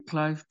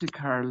Clive de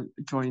Carle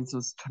joins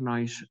us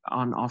tonight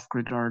on Off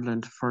Grid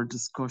Ireland for a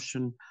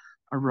discussion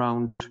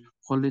around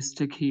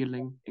holistic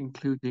healing,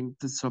 including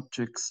the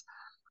subjects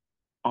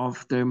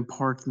of the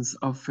importance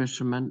of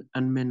vitamin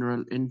and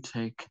mineral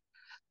intake,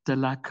 the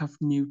lack of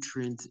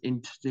nutrients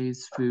in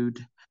today's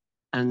food,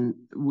 and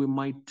we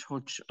might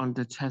touch on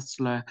the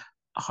Tesla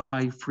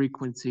high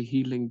frequency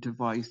healing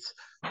device.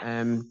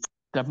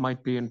 That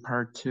might be in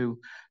part two.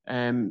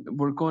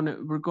 We're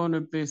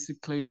gonna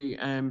basically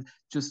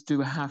just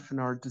do a half an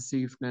hour this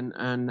evening,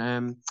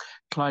 and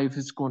Clive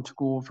is going to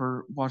go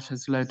over what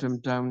has led him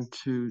down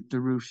to the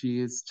route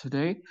he is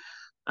today,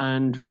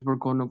 and we're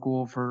going to go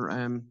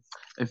over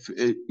if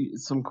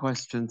some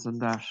questions on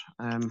that.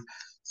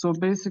 So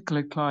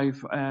basically,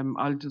 Clive,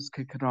 I'll just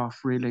kick it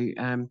off. Really,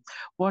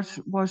 what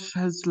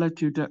has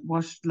led you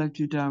what led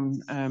you down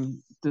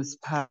this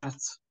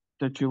path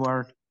that you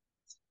are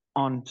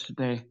on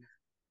today?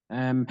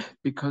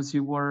 Because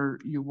you were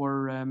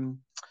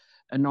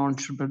an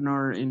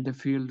entrepreneur in the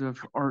field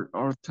of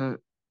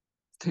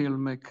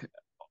orthothelmic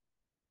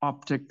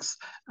optics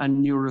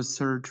and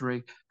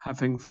neurosurgery,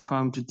 having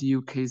founded the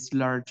UK's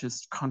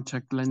largest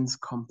contact lens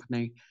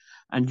company,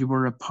 and you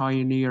were a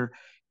pioneer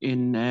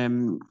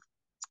in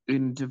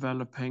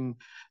developing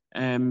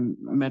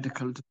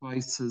medical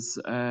devices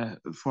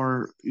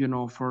for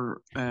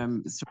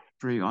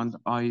surgery on the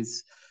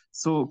eyes.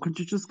 So could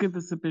you just give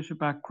us a bit of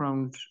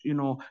background,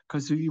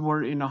 because you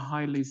were in a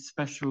highly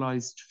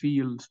specialized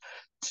field,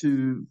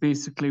 to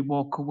basically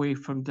walk away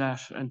from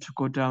that and to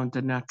go down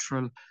the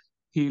natural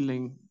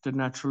healing, the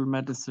natural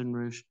medicine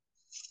route?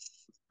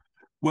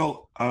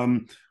 Well,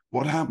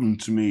 what happened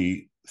to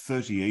me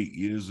 38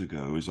 years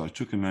ago is I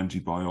took an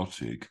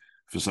antibiotic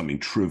for something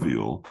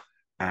trivial,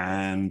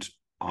 and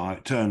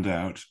it turned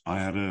out I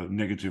had a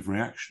negative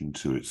reaction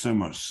to it, so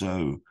much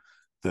so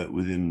that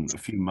within a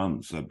few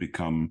months I'd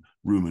become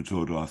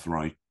rheumatoid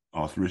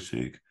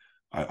arthritic.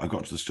 I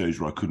got to the stage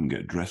where I couldn't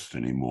get dressed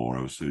anymore.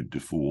 I was so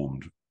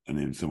deformed and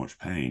in so much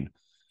pain.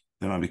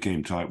 Then I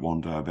became type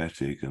 1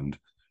 diabetic, and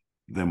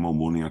then one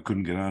morning I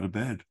couldn't get out of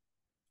bed.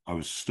 I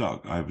was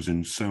stuck. I was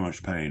in so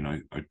much pain.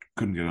 I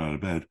couldn't get out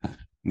of bed. And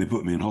they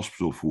put me in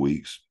hospital for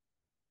weeks,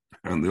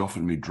 and they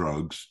offered me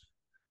drugs.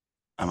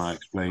 And I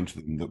explained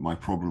to them that my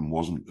problem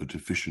wasn't a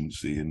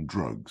deficiency in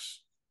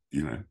drugs.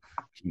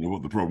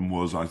 What the problem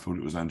was, I thought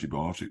it was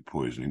antibiotic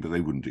poisoning, but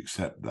they wouldn't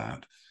accept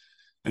that.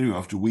 Anyway,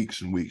 after weeks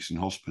and weeks in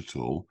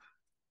hospital,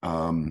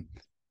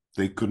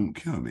 they couldn't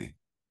cure me.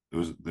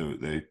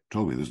 They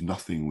told me there's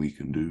nothing we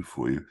can do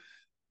for you.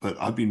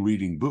 But I've been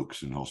reading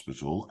books in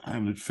hospital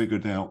and had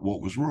figured out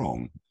what was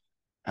wrong.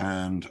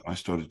 And I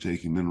started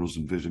taking minerals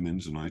and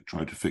vitamins, and I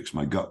tried to fix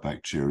my gut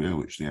bacteria,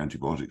 which the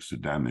antibiotics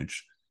had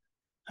damaged.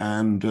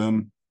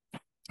 And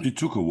it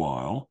took a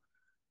while,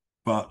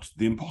 but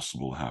the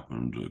impossible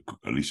happened,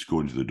 at least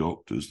according to the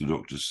doctors. The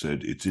doctors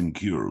said, it's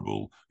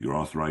incurable. Your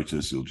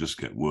arthritis, it'll just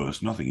get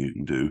worse, nothing you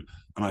can do.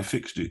 And I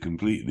fixed it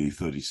completely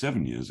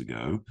 37 years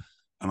ago,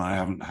 and I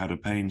haven't had a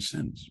pain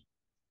since.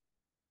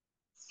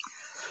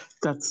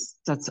 That's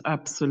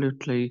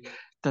absolutely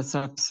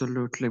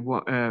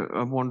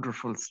a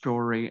wonderful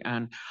story,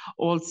 and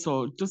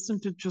also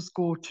doesn't it just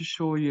go to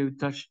show you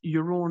that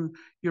your own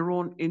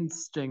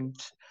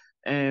instinct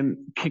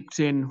kicked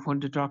in when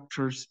the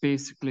doctors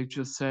basically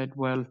just said,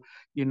 well,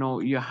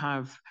 you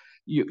have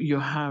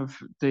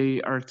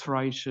the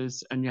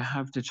arthritis and you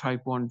have the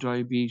type 1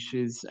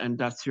 diabetes, and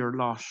that's your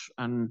lot,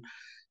 and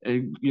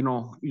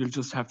you'll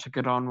just have to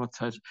get on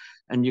with it.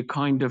 And you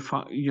kind of,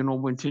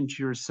 went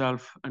into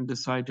yourself and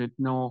decided,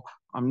 no,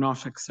 I'm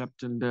not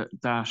accepting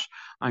that.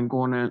 I'm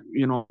gonna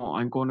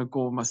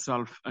go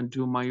myself and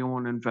do my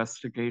own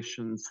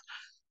investigations.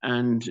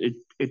 And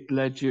it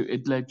led you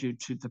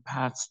to the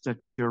paths that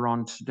you're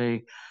on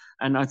today.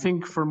 And I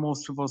think for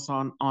most of us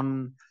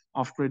on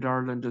Off Grid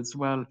Ireland as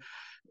well,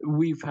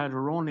 we've had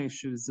our own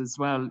issues as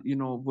well,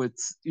 with,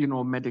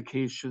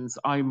 medications.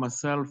 I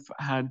myself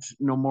had,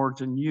 no more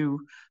than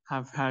you,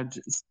 have had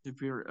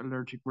severe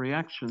allergic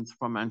reactions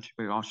from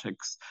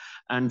antibiotics.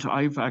 And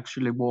I've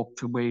actually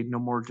walked away, no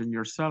more than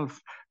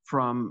yourself,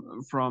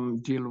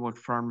 from dealing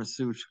with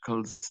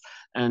pharmaceuticals.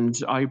 And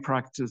I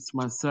practice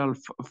myself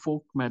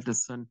folk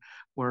medicine,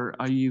 where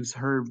I use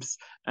herbs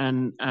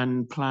and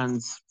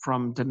plants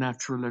from the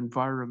natural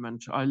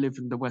environment. I live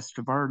in the west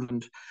of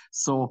Ireland,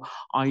 so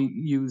I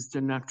use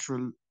the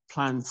natural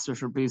plants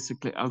that are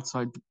basically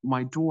outside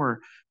my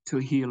door to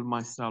heal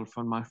myself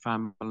and my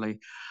family.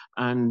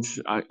 And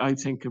I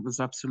think it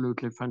was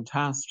absolutely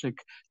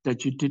fantastic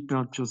that you did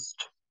not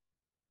just,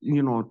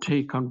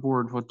 take on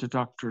board what the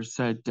doctor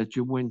said, that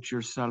you went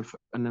yourself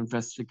and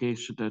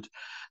investigated it.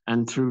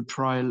 And through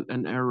trial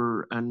and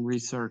error and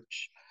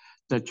research,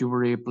 that you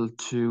were able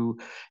to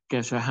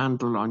get a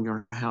handle on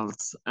your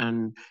health,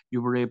 and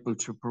you were able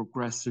to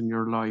progress in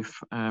your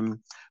life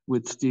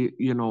with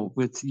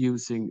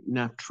using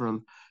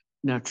natural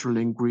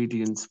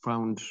ingredients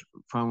found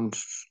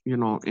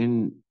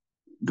in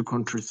the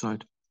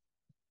countryside.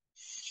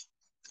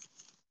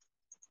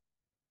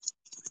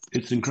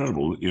 It's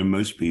incredible.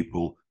 Most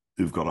people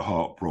who've got a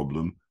heart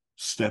problem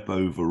step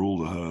over all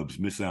the herbs,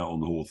 miss out on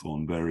the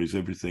hawthorn berries,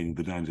 everything,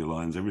 the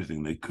dandelions,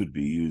 everything they could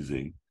be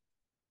using.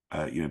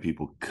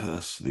 People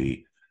curse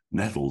the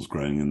nettles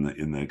growing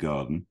in their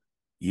garden,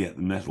 yet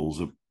the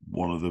nettles are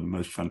one of the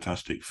most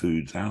fantastic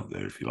foods out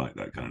there, if you like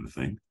that kind of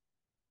thing.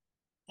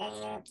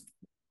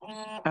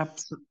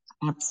 Abs-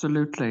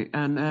 Absolutely.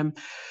 And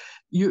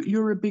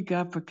you're a big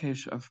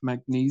advocate of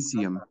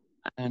magnesium,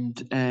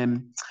 and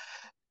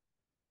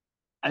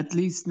at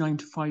least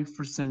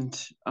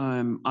 95%,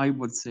 I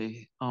would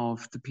say,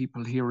 of the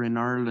people here in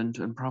Ireland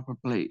and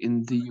probably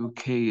in the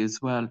UK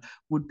as well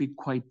would be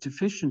quite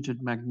deficient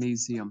in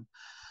magnesium.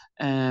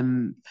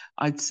 Um,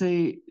 I'd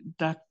say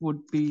that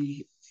would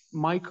be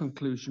my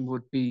conclusion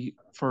would be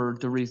for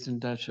the reason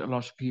that a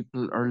lot of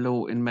people are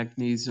low in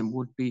magnesium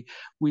would be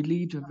we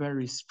lead a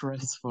very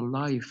stressful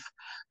life.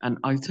 And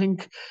I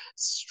think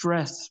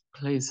stress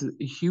plays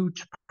a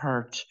huge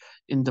part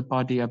in the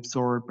body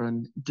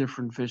absorbing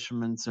different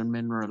vitamins and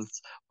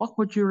minerals. What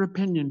would your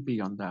opinion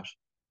be on that?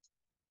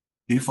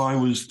 If I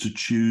was to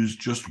choose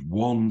just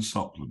one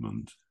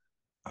supplement,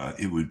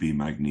 it would be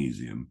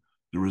magnesium.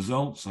 The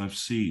results I've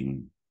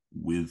seen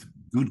with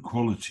good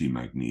quality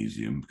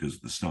magnesium, because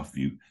the stuff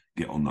you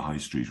get on the high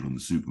street or in the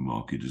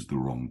supermarket is the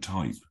wrong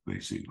type,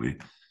 basically.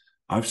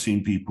 I've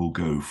seen people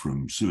go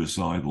from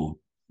suicidal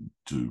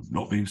to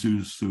not being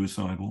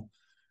suicidal.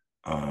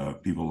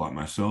 People like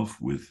myself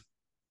with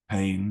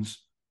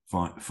pains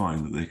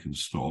find that they can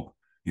stop.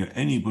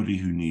 Anybody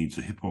who needs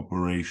a hip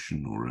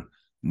operation or a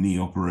knee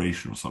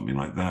operation or something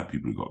like that,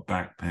 people who've got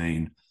back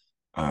pain,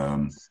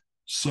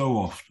 so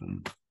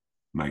often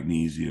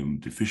magnesium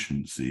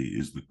deficiency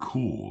is the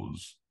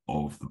cause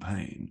of the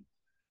pain.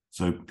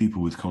 So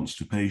people with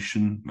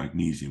constipation,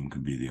 magnesium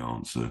can be the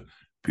answer.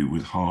 People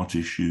with heart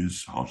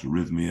issues, heart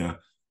arrhythmia,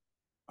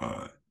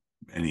 uh,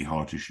 any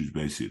heart issues,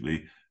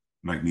 basically,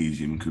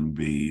 magnesium can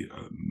be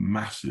a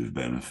massive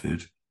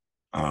benefit.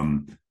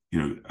 Um,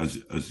 as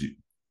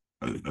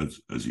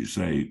you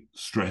say,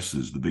 stress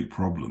is the big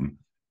problem,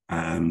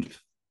 and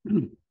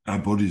our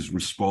bodies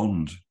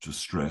respond to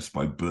stress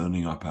by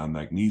burning up our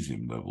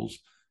magnesium levels.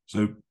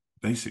 So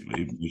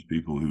basically, most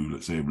people who,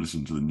 let's say, have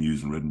listened to the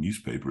news and read a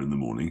newspaper in the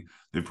morning,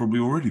 they've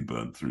probably already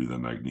burnt through their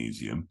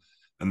magnesium,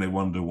 and they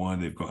wonder why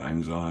they've got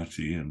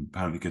anxiety and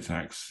panic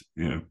attacks.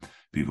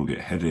 People get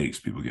headaches,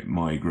 people get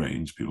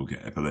migraines, people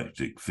get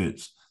epileptic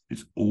fits.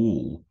 It's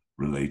all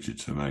related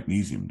to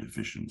magnesium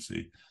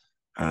deficiency.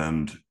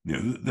 And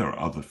there are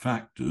other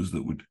factors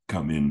that would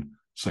come in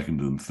second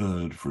and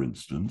third, for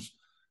instance.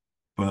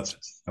 But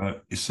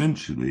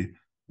essentially,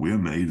 we're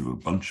made of a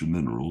bunch of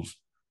minerals.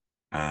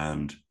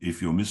 And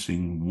if you're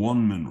missing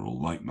one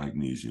mineral like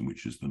magnesium,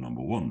 which is the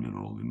number one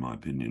mineral, in my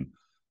opinion,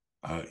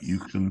 you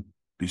can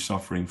be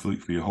suffering for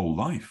your whole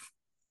life.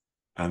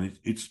 And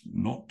it's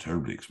not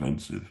terribly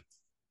expensive.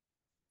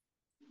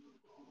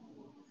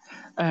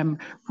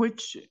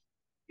 Which,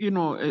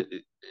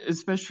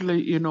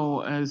 especially,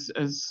 as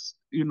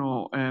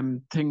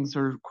things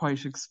are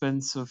quite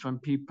expensive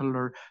and people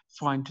are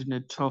finding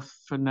it tough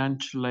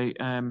financially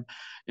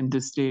in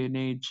this day and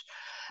age.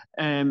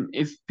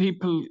 If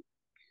people,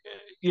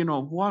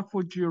 what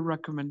would your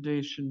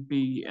recommendation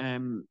be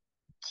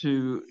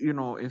to,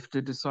 if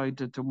they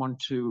decided to want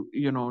to,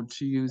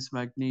 to use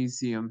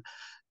magnesium?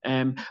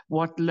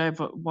 What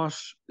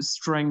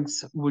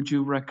strengths would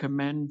you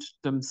recommend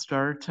them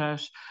start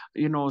at?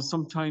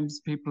 Sometimes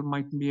people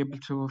mightn't be able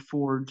to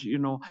afford,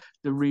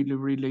 the really,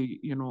 really,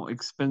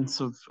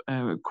 expensive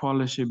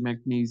quality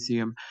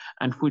magnesium.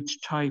 And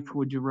which type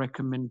would you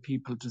recommend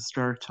people to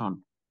start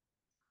on?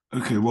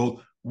 Okay,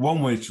 well,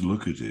 one way to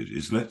look at it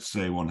is, let's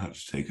say one had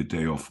to take a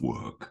day off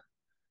work.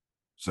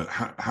 So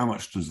how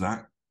much does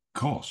that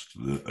cost,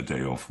 a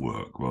day off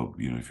work? Well,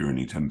 if you're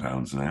earning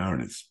 £10 an hour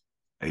and it's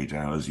 8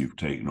 hours you've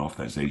taken off,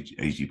 that's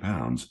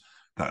 £80.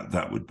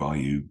 That would buy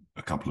you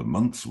a couple of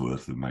months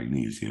worth of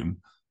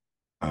magnesium.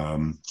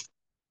 And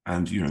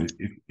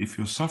if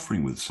you're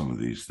suffering with some of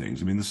these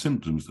things, I mean, the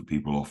symptoms that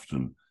people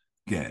often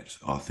get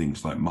are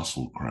things like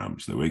muscle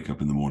cramps. They wake up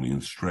in the morning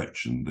and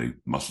stretch, and the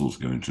muscles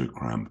go into a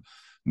cramp.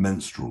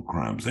 Menstrual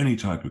cramps, any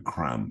type of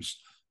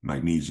cramps.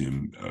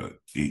 Magnesium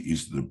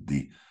is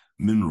the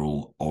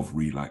mineral of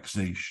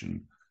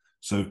relaxation.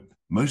 So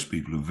most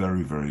people are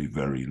very, very,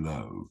 very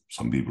low.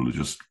 Some people are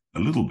just a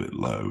little bit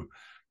low.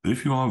 But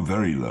if you are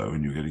very low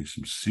and you're getting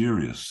some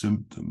serious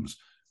symptoms,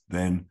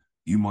 then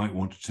you might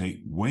want to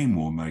take way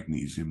more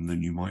magnesium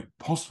than you might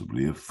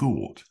possibly have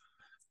thought.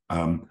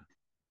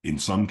 In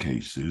some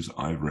cases,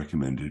 I've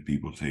recommended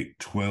people take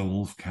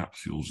 12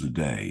 capsules a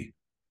day,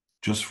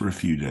 just for a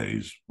few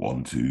days,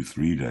 1, 2,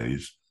 3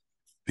 days,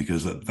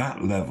 because at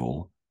that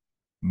level,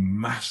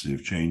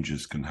 massive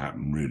changes can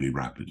happen really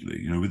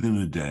rapidly. Within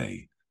a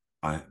day.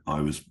 I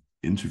was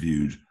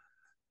interviewed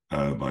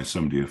by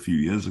somebody a few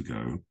years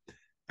ago,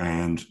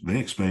 and they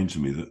explained to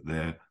me that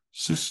their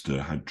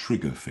sister had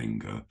trigger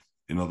finger.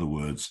 In other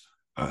words,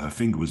 her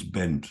finger was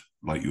bent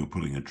like you were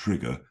pulling a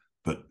trigger,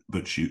 but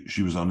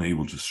she was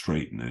unable to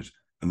straighten it.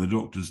 And the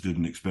doctors did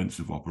an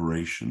expensive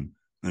operation,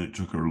 and it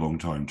took her a long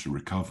time to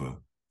recover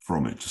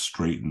from it, to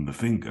straighten the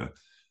finger.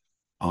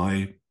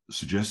 I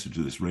suggested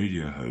to this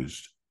radio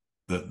host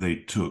that they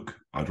took,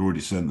 I'd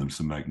already sent them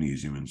some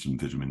magnesium and some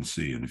vitamin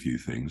C and a few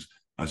things.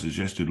 I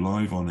suggested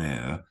live on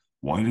air,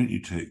 why don't you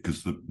take,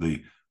 because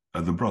the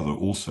brother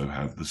also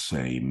had the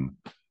same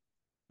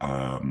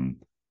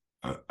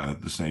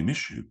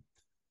issue.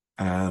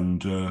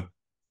 And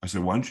I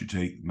said, why don't you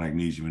take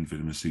magnesium and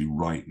vitamin C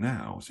right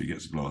now? So he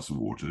gets a glass of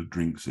water,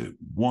 drinks it.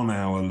 1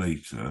 hour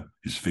later,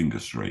 his finger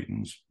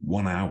straightens.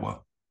 1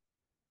 hour.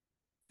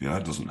 Yeah,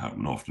 that doesn't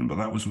happen often, but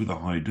that was with a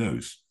high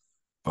dose.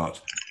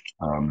 But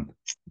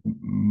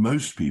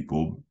most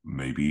people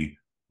maybe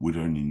would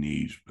only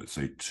need, let's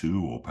say,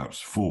 2 or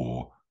perhaps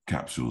 4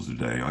 capsules a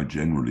day. I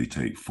generally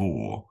take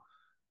 4.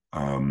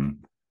 But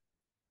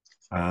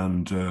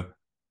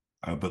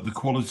the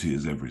quality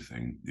is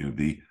everything. You know,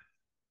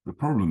 the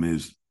problem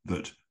is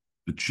that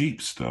the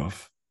cheap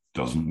stuff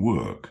doesn't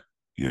work.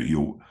 You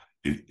know,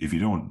 if you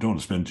don't want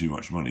to spend too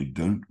much money,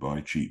 don't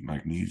buy cheap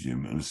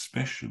magnesium, and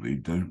especially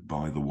don't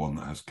buy the one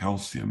that has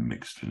calcium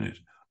mixed in it,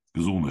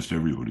 because almost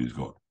everybody's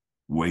got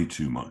way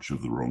too much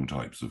of the wrong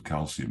types of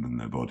calcium in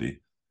their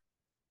body.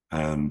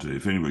 And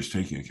if anybody's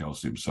taking a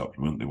calcium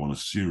supplement, they want to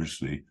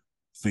seriously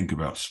think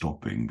about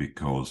stopping,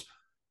 because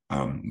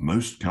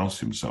most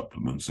calcium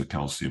supplements are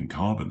calcium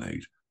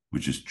carbonate,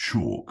 which is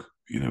chalk,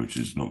 you know, which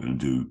is not going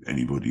to do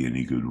anybody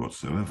any good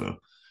whatsoever.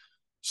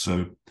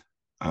 So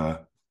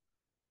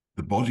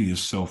the body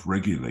is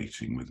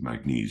self-regulating with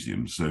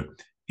magnesium. So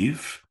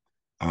if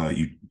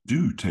you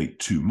do take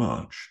too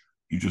much,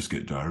 you just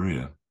get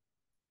diarrhea.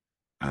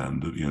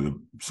 And, you know,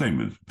 the same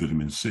with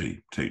vitamin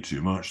C. Take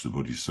too much, the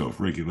body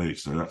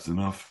self-regulates, so that's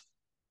enough,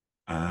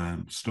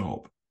 and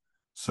stop.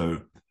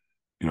 So,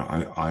 you know,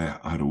 I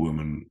had a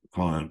woman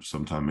client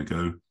some time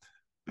ago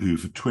who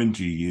for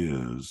 20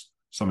 years,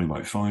 something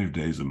like 5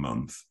 days a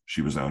month,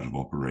 she was out of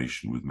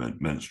operation with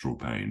menstrual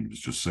pain. It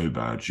was just so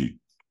bad she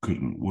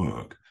couldn't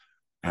work.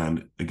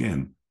 And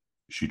again,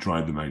 she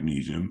tried the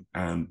magnesium,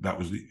 and that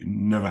was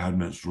never had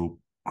menstrual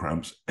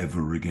cramps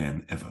ever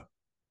again, ever.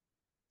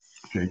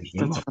 Changed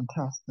her That's life.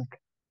 fantastic.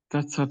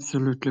 That's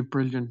absolutely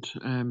brilliant.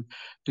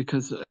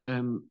 Because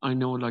I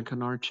know, like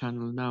on our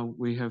channel now,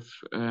 we have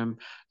a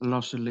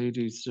lot of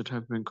ladies that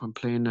have been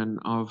complaining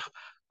of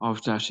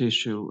that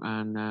issue,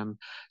 and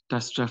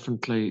that's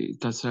definitely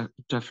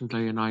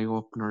an eye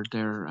opener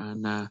there,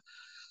 and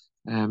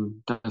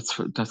that's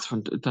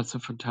a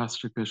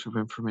fantastic bit of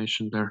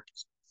information there.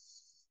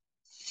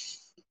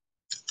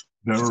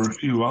 There are a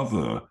few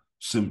other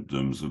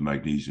symptoms of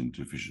magnesium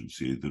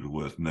deficiency that are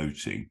worth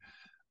noting.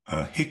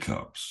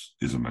 Hiccups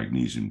is a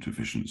magnesium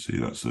deficiency.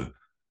 That's a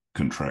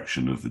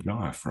contraction of the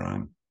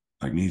diaphragm.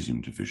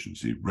 Magnesium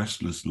deficiency.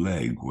 Restless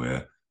leg,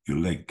 where your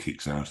leg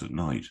kicks out at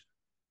night.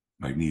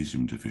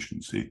 Magnesium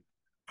deficiency.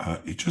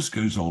 It just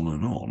goes on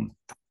and on.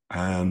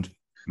 And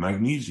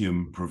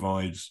magnesium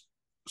provides,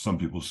 some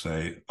people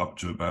say, up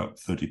to about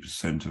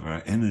 30% of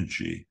our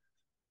energy.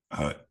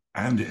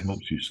 And it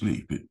helps you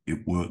sleep.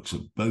 It works at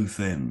both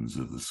ends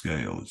of the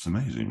scale. It's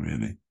amazing,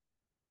 really.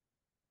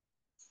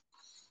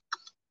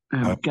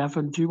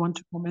 Gavin, do you want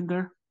to come in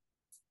there?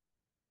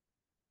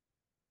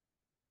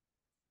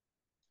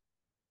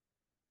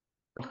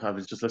 I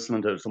was just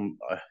listening to some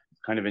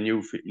kind of a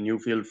new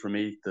field for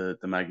me, the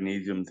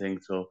magnesium thing.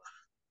 So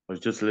I was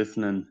just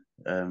listening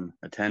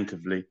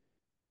attentively.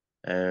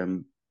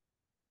 So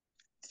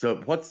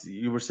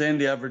you were saying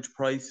the average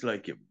price,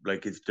 like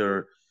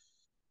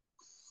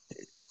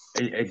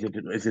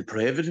is it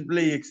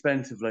prohibitively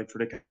expensive, like for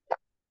the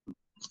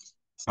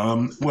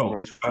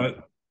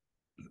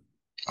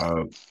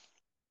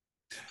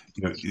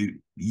you know,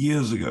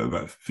 years ago,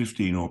 about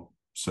 15 or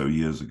so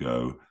years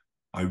ago,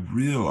 I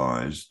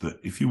realized that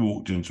if you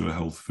walked into a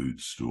health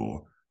food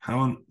store, how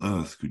on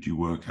earth could you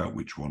work out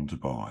which one to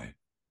buy?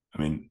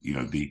 I mean, you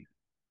know, the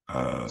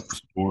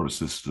store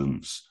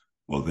assistants,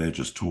 well, they're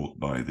just taught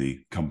by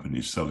the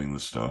companies selling the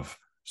stuff.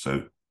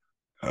 So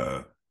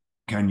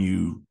can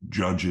you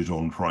judge it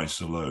on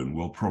price alone?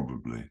 Well,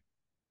 probably.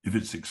 If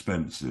it's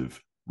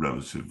expensive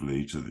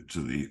relatively to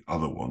the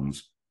other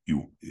ones,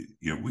 you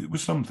know,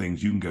 with some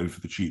things you can go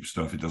for the cheap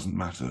stuff, it doesn't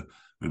matter.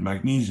 With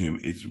magnesium,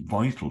 it's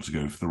vital to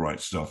go for the right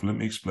stuff. Let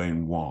me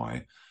explain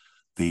why.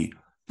 The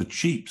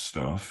cheap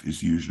stuff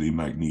is usually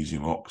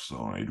magnesium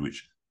oxide,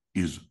 which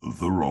is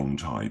the wrong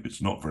type.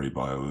 It's not very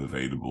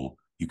bioavailable.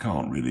 You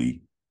can't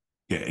really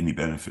get any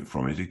benefit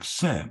from it,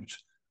 except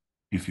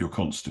if you're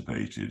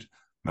constipated.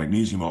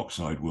 Magnesium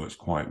oxide works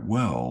quite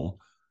well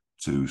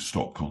to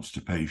stop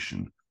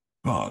constipation,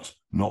 but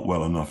not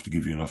well enough to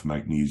give you enough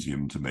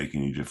magnesium to make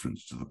any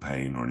difference to the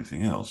pain or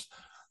anything else.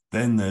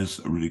 Then there's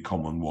a really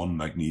common one,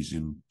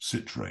 magnesium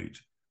citrate.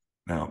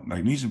 Now,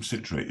 magnesium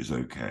citrate is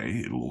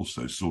okay. It'll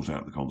also sort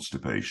out the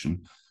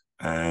constipation,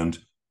 and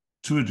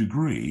to a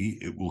degree,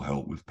 it will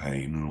help with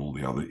pain and all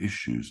the other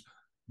issues.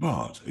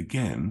 But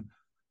again,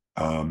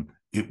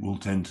 it will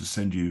tend to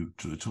send you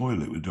to the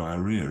toilet with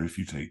diarrhea if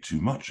you take too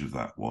much of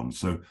that one.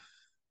 So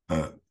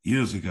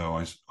years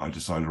ago, I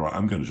decided, right,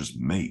 I'm going to just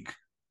make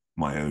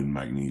my own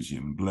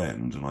magnesium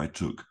blend, and I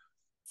took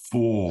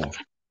 4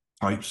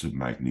 types of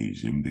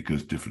magnesium,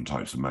 because different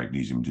types of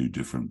magnesium do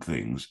different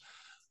things.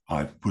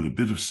 I put a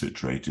bit of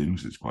citrate in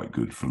because it's quite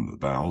good from the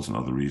bowels and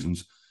other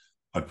reasons.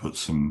 I put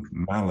some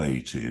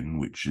malate in,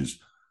 which is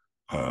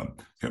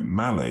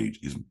malate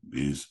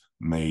is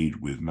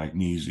made with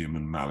magnesium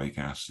and malic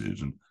acid,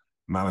 and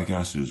malic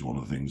acid is one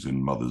of the things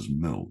in mother's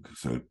milk,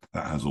 so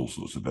that has all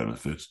sorts of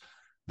benefits.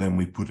 Then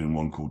we put in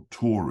one called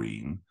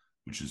taurine,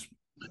 which is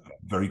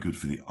very good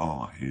for the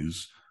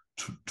eyes.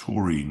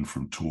 Taurine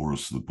from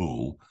Taurus the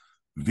bull.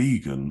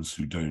 Vegans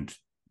who don't,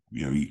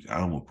 eat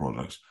animal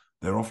products,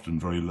 they're often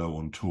very low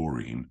on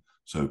taurine,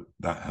 so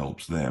that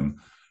helps them.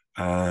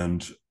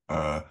 And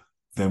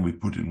then we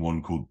put in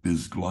one called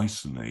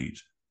bisglycinate,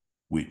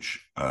 which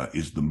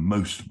is the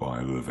most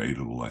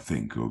bioavailable, I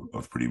think,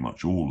 of pretty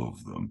much all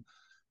of them.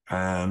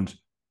 And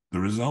the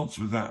results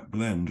with that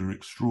blend are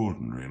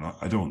extraordinary. And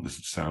I don't want this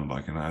to sound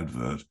like an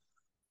advert,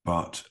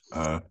 but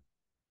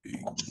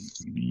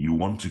you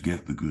want to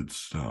get the good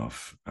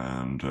stuff.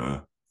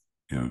 And,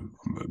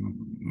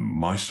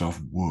 my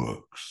stuff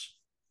works.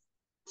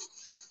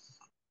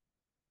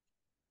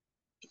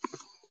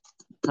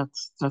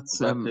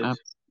 That's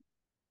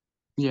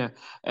yeah.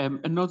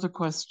 Another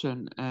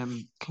question,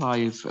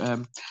 Clive.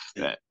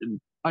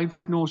 I've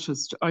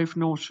noticed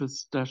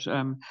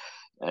that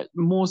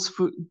most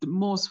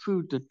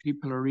food that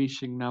people are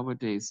eating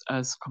nowadays,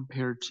 as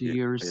compared to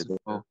years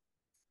ago.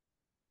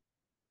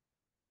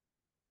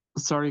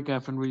 Sorry,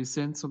 Gavin, were you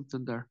saying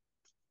something there?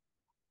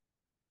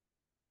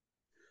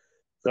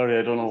 Sorry,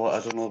 I don't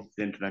know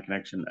the internet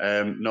connection.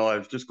 No, I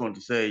was just going to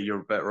say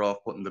you're better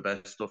off putting the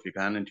best stuff you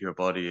can into your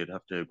body. You'd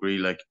have to agree.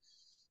 Like,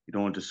 you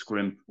don't want to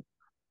scrimp,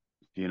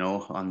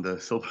 on the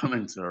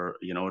supplements, or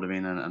you know what I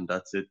mean, and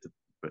that's it.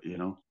 But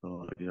so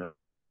yeah.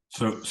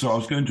 So I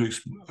was going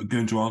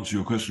to answer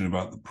your question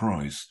about the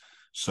price.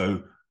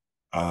 So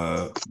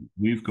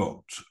we've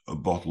got a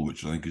bottle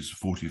which I think is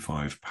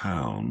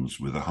 £45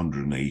 with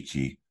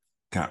 180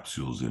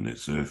 capsules in it.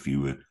 So if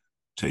you were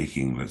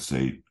taking, let's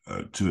say,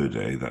 2 a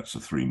day, that's a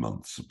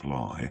 3-month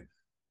supply.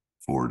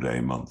 4 a day,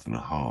 month and a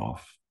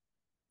half.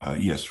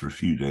 Yes, for a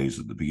few days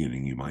at the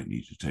beginning, you might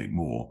need to take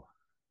more,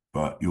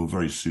 but you'll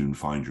very soon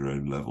find your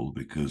own level,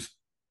 because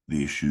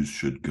the issues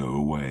should go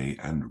away,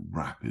 and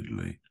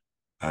rapidly.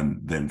 And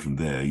then from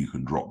there, you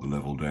can drop the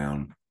level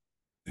down.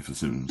 If the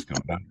symptoms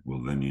come back,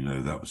 well, then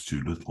that was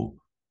too little.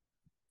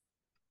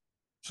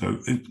 So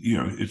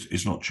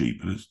it's not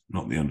cheap, but it's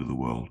not the end of the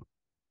world.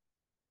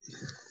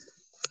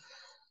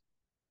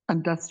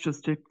 And that's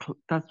just it.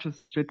 That's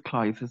just it,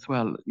 Clive, as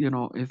well.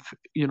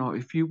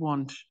 If you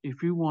want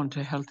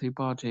a healthy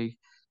body,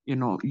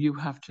 you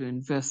have to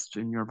invest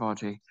in your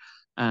body,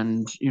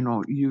 and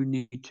you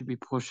need to be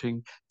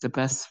putting the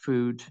best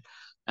food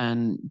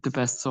and the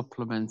best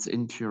supplements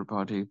into your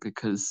body,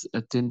 because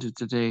at the end of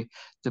the day,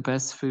 the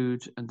best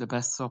food and the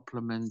best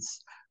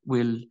supplements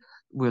will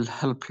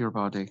help your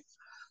body.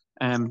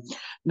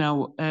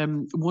 Now,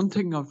 one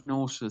thing I've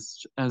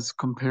noticed as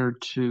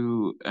compared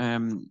to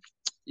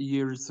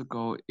years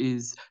ago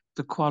is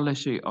the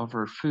quality of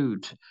our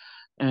food,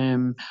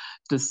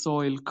 the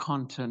soil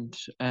content,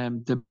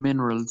 the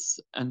minerals,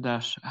 and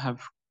that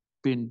have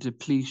been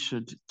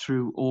depleted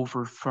through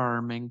over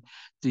farming,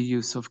 the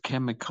use of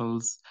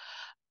chemicals,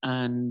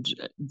 and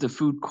the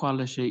food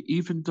quality.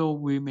 Even though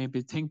we may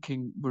be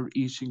thinking we're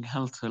eating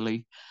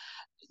healthily,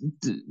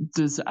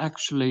 there's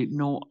actually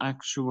no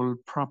actual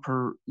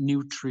proper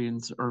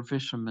nutrients or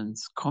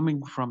vitamins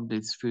coming from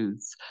these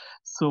foods.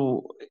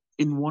 So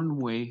in one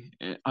way,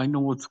 I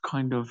know it's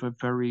kind of a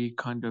very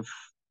kind of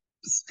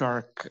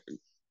stark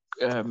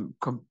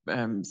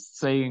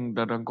saying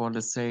that I'm going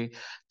to say,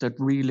 that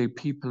really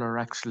people are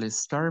actually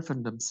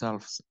starving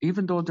themselves,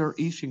 even though they're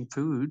eating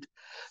food,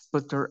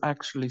 but they're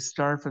actually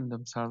starving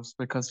themselves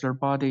because their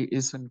body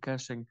isn't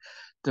getting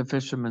the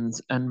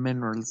vitamins and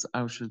minerals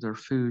out of their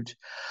food.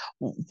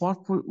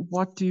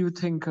 What do you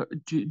think?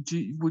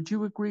 Would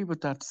you agree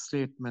with that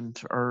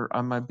statement, or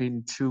am I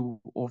being too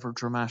over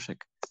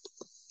dramatic?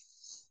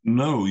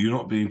 No, you're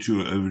not being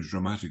too over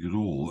dramatic at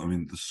all. I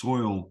mean, the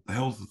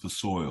health of the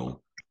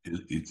soil,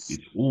 it's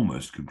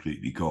almost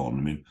completely gone.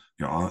 I mean,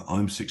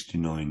 I'm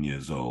 69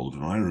 years old,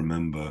 and I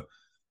remember,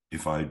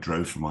 if I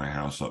drove from my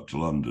house up to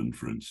London,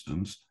 for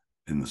instance,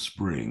 in the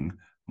spring,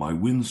 my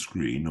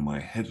windscreen and my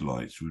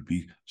headlights would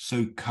be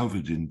so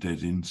covered in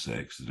dead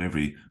insects that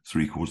every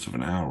 3/4 of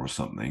an hour or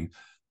something,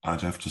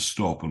 I'd have to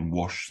stop and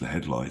wash the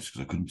headlights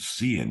because I couldn't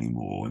see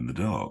anymore in the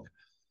dark.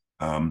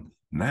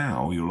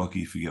 Now you're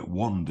lucky if you get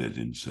one dead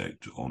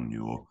insect on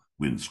your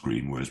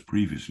windscreen, whereas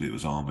previously it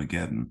was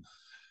Armageddon.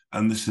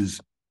 And this is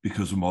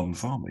because of modern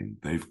farming.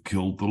 They've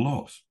killed the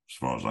lot, as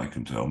far as I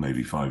can tell.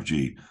 Maybe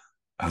 5G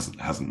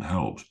hasn't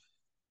helped.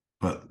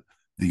 But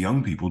the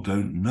young people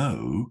don't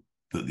know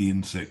that the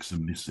insects are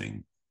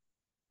missing.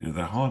 There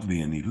are hardly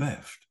any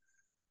left.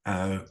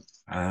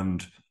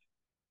 And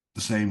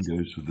the same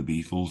goes for the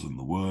beetles and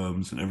the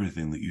worms and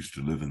everything that used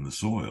to live in the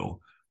soil.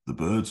 The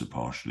birds are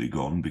partially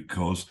gone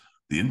because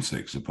the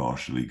insects are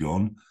partially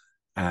gone.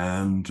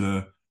 And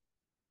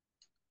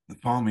the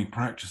farming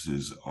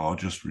practices are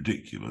just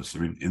ridiculous. I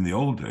mean, in the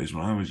old days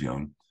when I was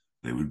young,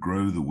 they would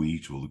grow the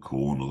wheat or the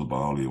corn or the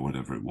barley or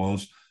whatever it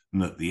was,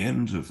 and at the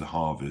end of the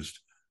harvest,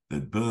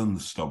 they'd burn the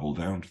stubble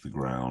down to the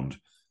ground.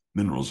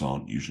 Minerals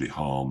aren't usually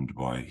harmed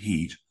by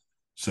heat,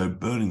 so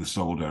burning the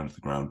stubble down to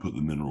the ground put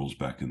the minerals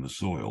back in the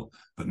soil.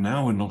 But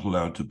now we're not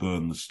allowed to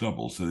burn the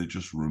stubble, so they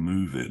just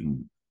remove it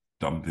and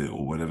dump it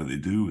or whatever they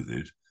do with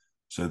it.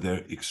 So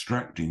they're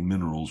extracting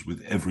minerals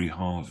with every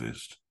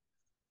harvest.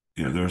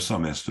 There are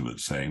some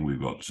estimates saying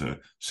we've got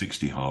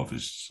 60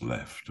 harvests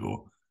left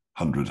or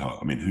 100.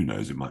 I mean, who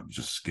knows? It might be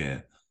just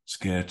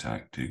scare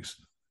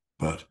tactics.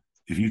 But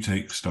if you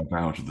take stuff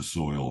out of the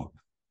soil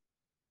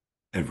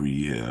every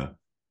year,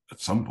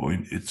 at some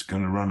point it's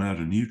going to run out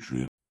of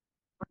nutrients.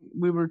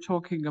 We were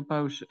talking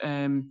about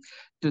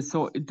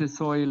the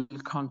soil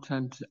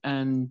content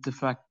and the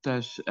fact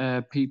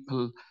that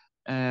people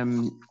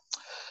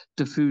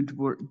the food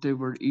they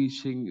were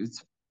eating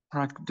is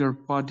their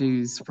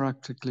bodies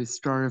practically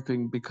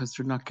starving because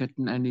they're not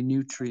getting any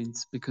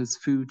nutrients, because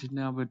food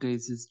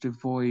nowadays is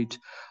devoid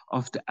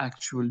of the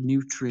actual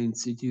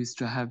nutrients it used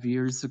to have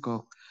years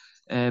ago.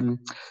 Um,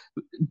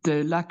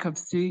 the lack of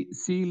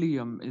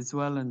psyllium as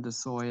well in the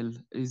soil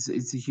is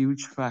a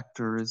huge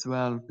factor as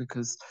well,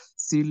 because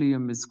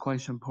psyllium is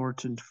quite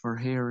important for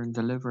hair and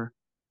the liver.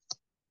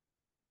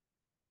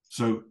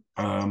 So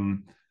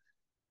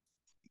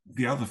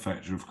the other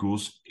factor, of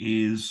course,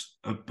 is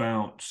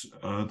about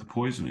the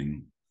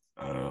poisoning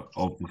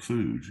of the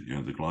food.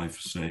 The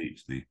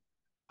glyphosate, the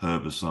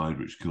herbicide,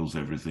 which kills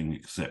everything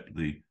except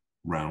the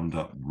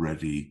Roundup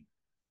Ready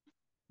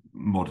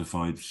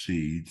modified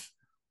seeds.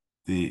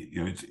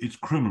 It's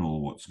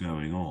criminal what's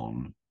going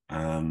on,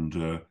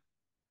 and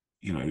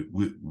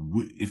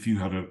if you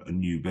had a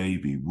new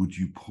baby, would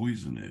you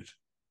poison it?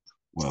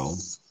 Well,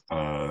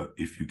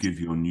 if you give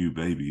your new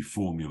baby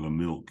formula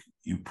milk,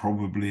 you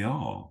probably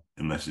are,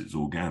 unless it's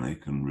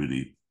organic and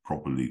really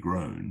properly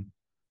grown.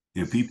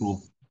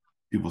 People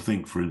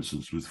think, for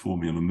instance, with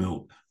formula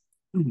milk,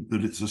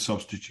 that it's a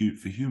substitute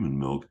for human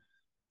milk,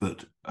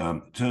 but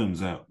it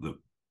turns out that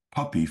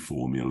puppy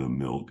formula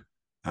milk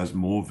has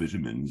more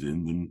vitamins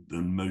in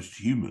than most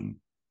human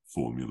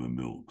formula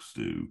milks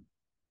do.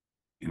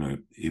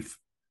 If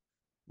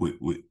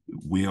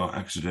we are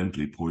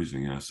accidentally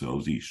poisoning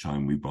ourselves each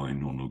time we buy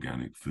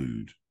non-organic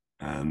food,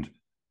 and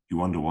you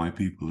wonder why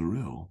people are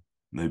ill.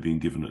 And they've been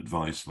given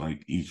advice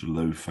like eat a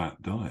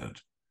low-fat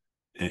diet.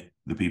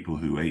 The people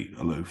who ate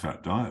a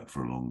low-fat diet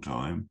for a long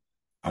time,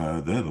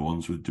 they're the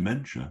ones with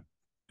dementia,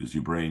 because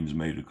your brain's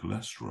made of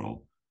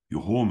cholesterol.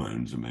 Your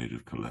hormones are made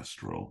of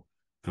cholesterol.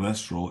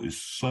 Cholesterol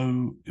is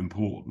so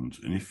important,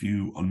 and if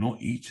you are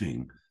not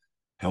eating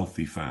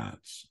healthy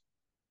fats,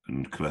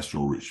 and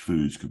cholesterol-rich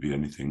foods could be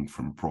anything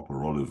from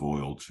proper olive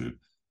oil to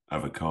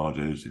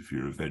avocados if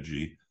you're a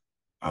veggie,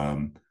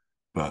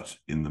 but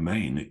in the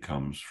main it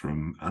comes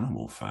from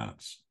animal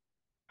fats,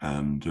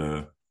 and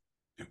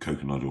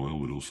coconut oil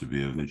would also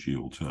be a veggie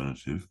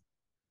alternative.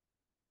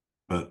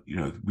 But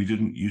we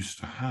didn't used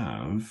to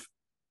have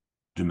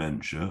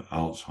dementia,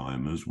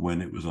 Alzheimer's,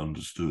 when it was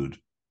understood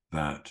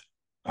that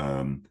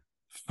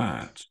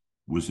fat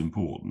was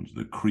important,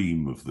 the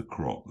cream of the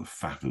crop, the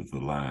fat of the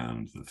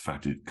land, the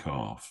fatted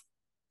calf.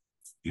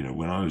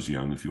 When I was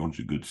young, if you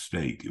wanted a good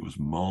steak, it was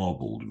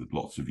marbled with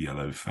lots of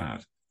yellow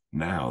fat.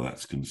 Now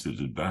that's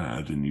considered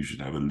bad, and you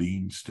should have a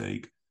lean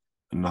steak,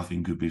 and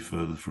nothing could be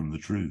further from the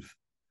truth.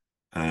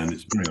 And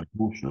it's very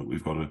unfortunate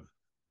we've got a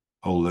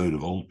whole load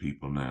of old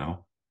people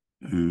now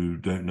who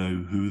don't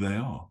know who they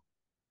are.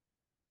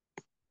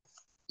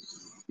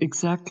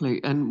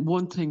 Exactly. And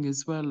one thing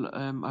as well,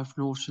 I've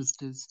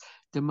noticed is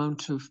the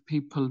amount of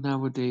people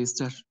nowadays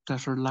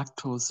that are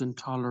lactose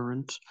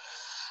intolerant,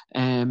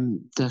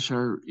 that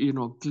are,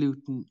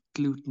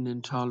 gluten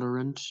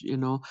intolerant.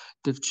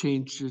 They've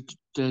changed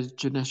the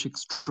genetic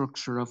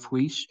structure of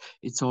wheat.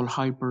 It's all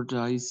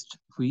hybridized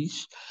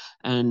wheat,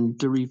 and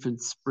they're even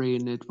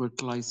spraying it with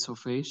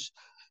glyphosate,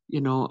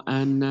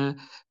 and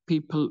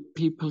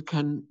people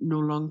can no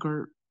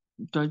longer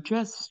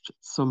digest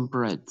some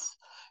breads.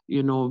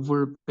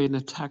 We're being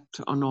attacked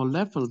on all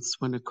levels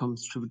when it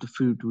comes to the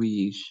food we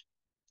eat.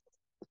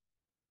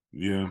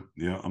 Yeah,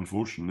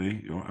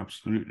 unfortunately, you're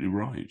absolutely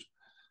right.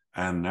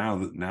 And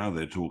now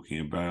they're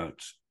talking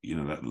about,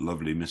 that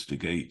lovely Mr.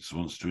 Gates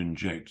wants to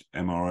inject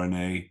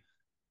mRNA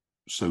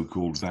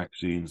so-called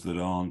vaccines that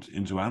aren't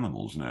into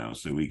animals now,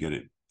 so we get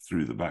it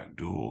through the back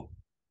door.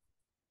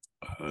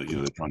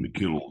 They're trying to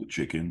kill all the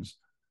chickens.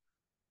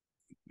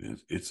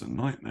 It's a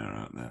nightmare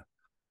out there.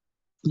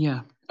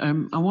 Yeah,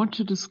 I want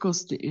to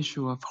discuss the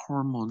issue of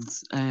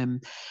hormones,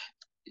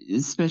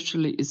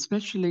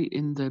 especially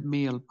in the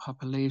male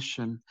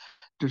population.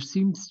 There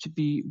seems to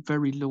be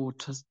very low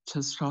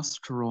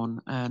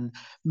testosterone, and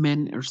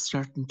men are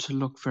starting to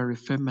look very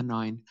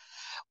feminine.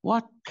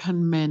 What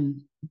can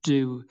men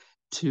do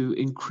to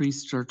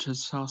increase their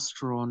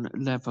testosterone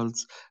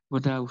levels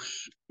without,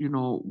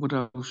 going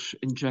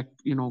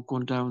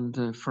down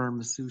the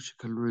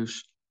pharmaceutical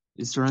route?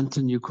 Is there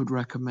anything you could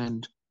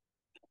recommend?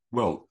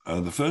 Well,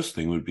 the first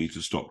thing would be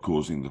to stop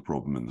causing the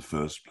problem in the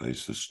first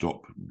place, to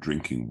stop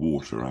drinking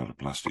water out of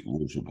plastic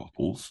water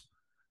bottles.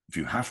 If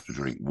you have to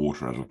drink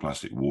water out of a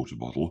plastic water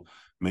bottle,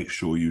 make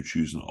sure you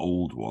choose an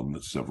old one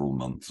that's several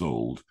months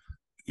old.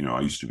 You know,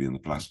 I used to be in the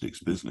plastics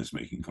business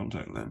making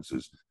contact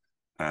lenses,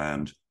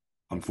 and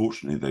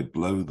unfortunately, they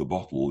blow the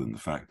bottle in the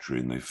factory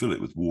and they fill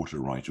it with water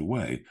right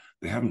away.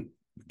 They haven't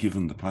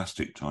given the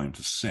plastic time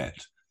to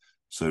set.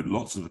 So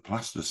lots of the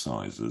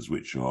plasticizers,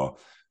 which are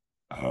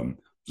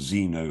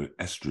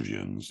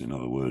xenoestrogens, in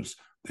other words,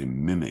 they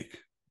mimic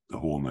the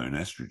hormone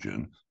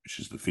estrogen, which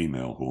is the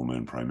female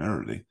hormone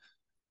primarily.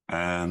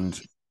 And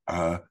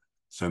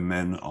so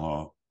men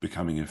are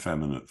becoming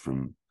effeminate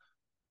from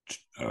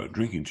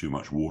drinking too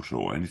much water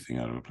or anything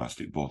out of a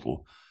plastic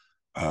bottle.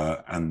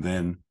 And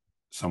then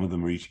some of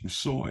them are eating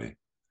soy.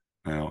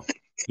 Now,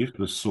 if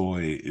the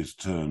soy is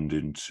turned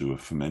into a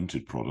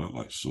fermented product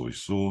like soy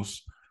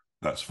sauce,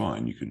 that's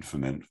fine. You can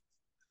ferment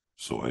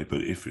soy.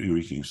 But if you're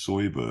eating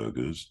soy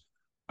burgers,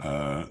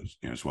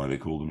 that's why they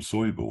call them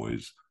soy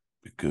boys,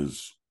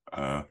 because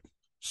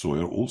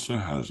soy also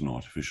has an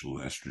artificial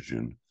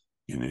estrogen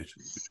in it,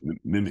 which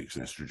mimics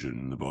estrogen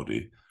in the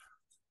body.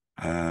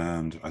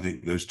 And I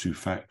think those two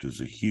factors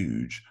are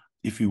huge.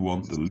 If you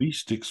want the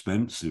least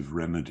expensive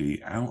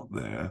remedy out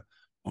there,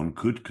 one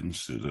could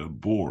consider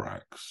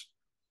borax,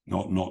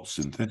 not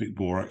synthetic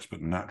borax,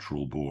 but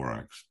natural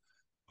borax.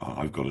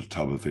 I've got a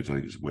tub of it. I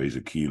think it weighs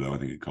a kilo. I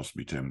think it cost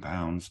me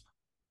 £10,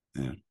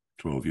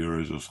 12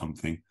 euros or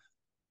something.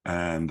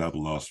 And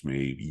that'll last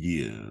me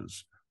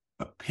years.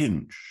 A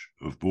pinch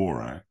of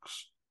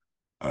borax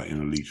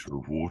in a liter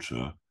of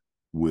water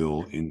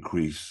will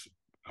increase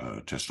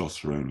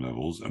testosterone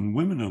levels, and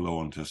women are low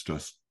on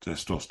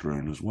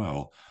testosterone as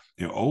well.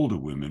 You know, older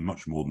women,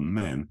 much more than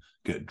men,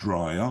 get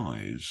dry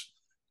eyes,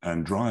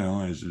 and dry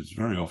eyes is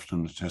very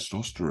often a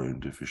testosterone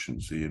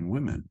deficiency in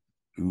women.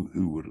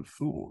 Who would have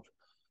thought?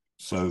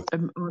 So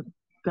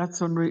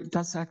that's unreal.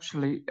 That's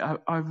actually,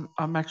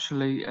 I'm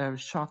actually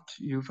shocked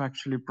you've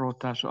actually brought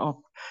that up,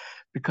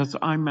 because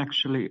I'm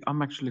actually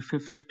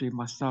 50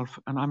 myself,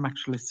 and I'm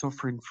actually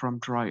suffering from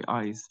dry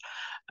eyes,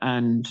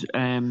 and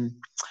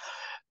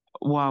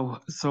wow.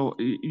 So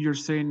you're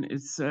saying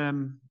it's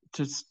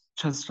just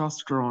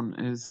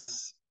testosterone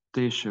is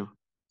the issue.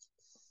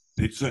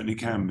 it certainly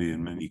can be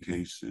in many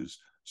cases.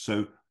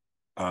 So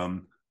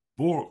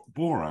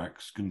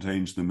borax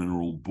contains the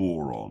mineral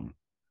boron,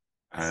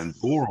 and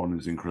boron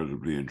is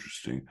incredibly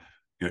interesting.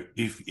 You know,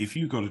 if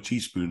you got a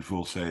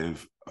teaspoonful, say,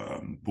 of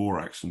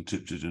borax and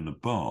tipped it in a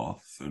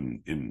bath,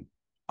 and in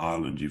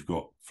Ireland you've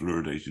got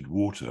fluoridated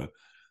water,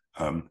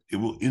 it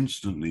will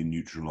instantly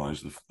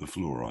neutralize the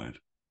fluoride,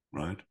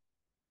 right?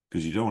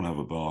 Because you don't want to have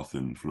a bath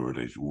in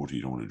fluoridated water.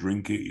 You don't want to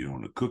drink it. You don't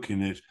want to cook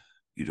in it.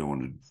 You don't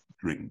want to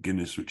drink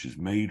Guinness, which is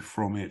made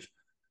from it.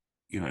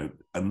 You know,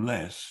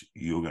 unless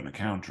you're going to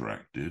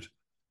counteract it,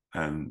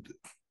 and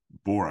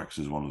borax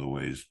is one of the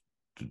ways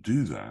to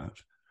do that.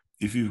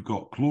 If you've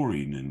got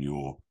chlorine in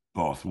your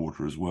bath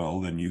water as well,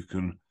 then you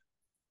can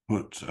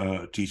put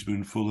a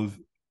teaspoonful of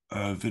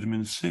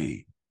vitamin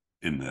C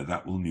in there.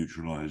 That will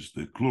neutralize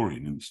the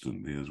chlorine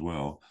instantly as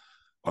well.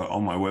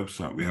 On my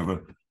website, we have a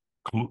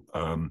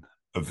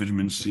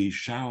vitamin C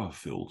shower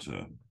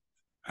filter,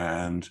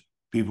 and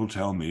people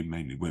tell me,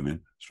 mainly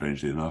women,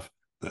 strangely enough,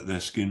 that their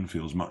skin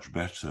feels much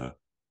better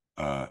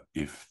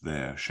if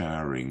they're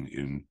showering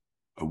in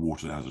a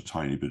water that has a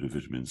tiny bit of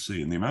vitamin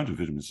C. And the amount of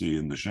vitamin C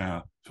in the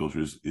shower filter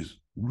is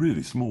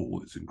really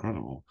small. It's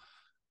incredible.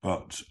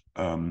 But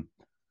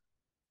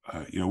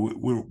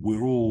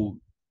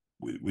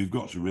we've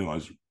got to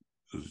realize,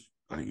 as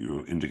I think you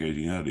were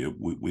indicating earlier,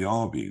 we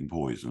are being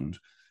poisoned,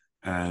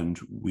 and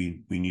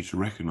we need to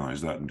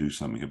recognize that and do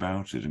something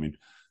about it. I mean,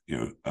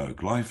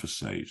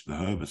 glyphosate, the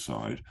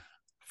herbicide,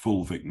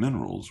 fulvic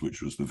minerals,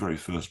 which was the very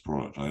first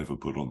product I ever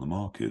put on the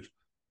market,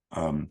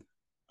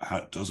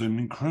 does an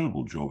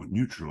incredible job at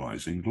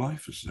neutralizing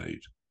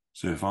glyphosate.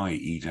 So if I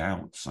eat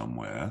out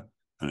somewhere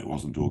and it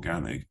wasn't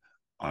organic,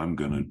 I'm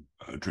going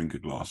to drink a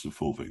glass of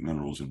fulvic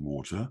minerals in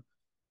water.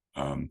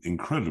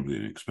 Incredibly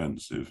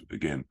inexpensive.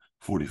 Again,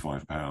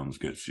 £45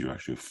 gets you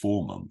actually a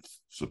 4-month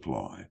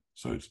supply.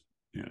 So it's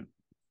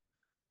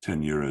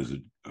 10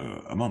 euros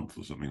a month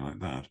or something like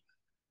that.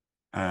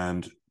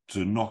 And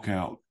to knock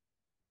out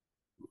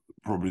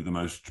probably the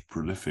most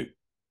prolific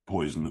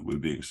poison that we're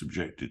being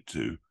subjected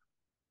to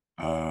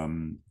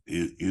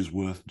is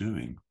worth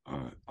doing,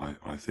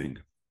 I think.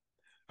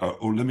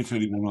 Or let me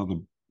tell you one other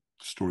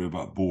story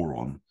about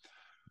boron.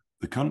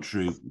 The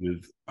country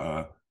with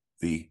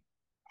the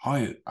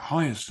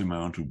highest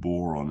amount of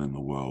boron in the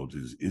world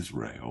is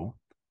Israel.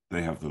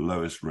 They have the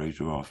lowest rate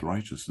of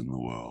arthritis in the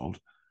world.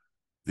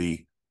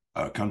 The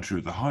country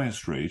with the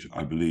highest rate,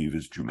 I believe,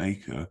 is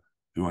Jamaica,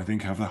 who I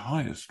think have the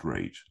highest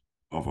rate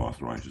of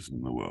arthritis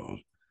in the world.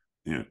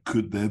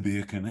 Could there be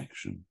a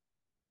connection?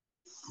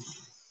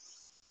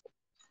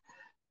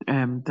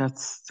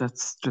 That's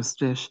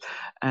just it.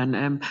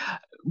 And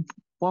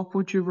what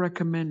would you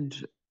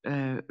recommend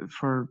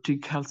for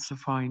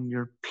decalcifying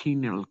your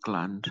pineal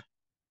gland?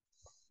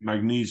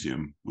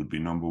 Magnesium would be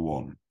number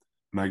one.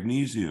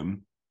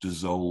 magnesium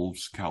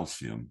dissolves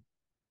calcium.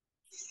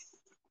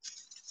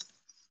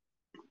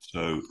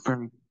 So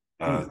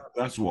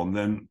that's one.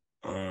 Then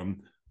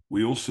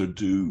we also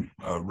do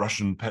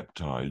Russian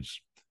peptides.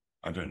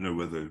 I don't know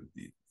whether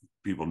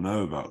people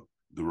know about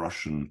the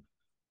Russian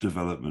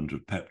development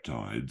of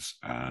peptides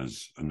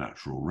as a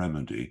natural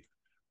remedy.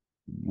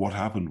 What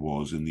happened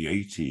was in the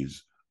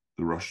 80s,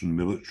 the Russian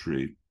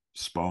military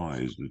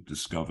spies had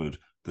discovered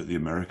that the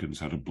Americans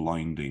had a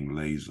blinding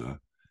laser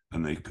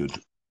and they could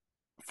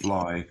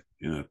fly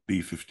in a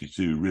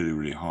B-52 really,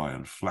 really high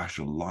and flash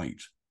a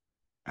light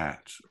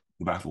at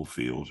the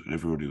battlefield, and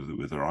everybody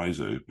with their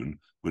eyes open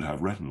would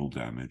have retinal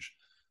damage.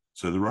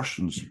 So the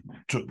Russians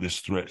took this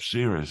threat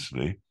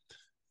seriously.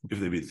 If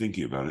they'd been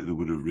thinking about it, they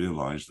would have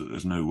realized that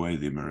there's no way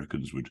the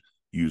Americans would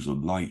use a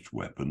light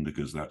weapon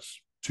because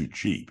that's too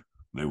cheap.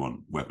 They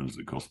want weapons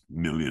that cost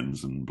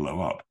millions and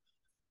blow up.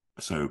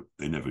 So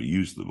they never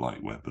used the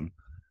light weapon.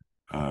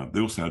 They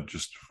also had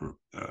just for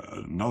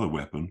another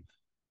weapon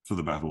for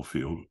the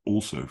battlefield,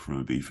 also from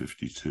a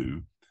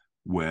B-52,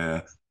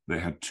 where they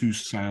had two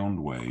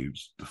sound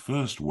waves. The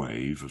first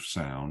wave of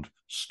sound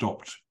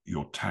stopped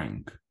your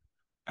tank,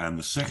 and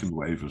the second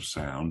wave of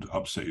sound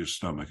upset your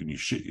stomach and you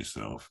shit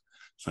yourself.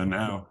 So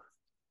now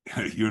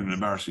you're in an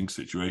embarrassing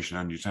situation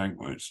and your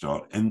tank won't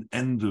start. And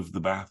end of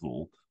the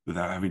battle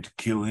without having to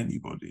kill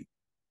anybody.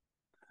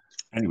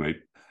 Anyway,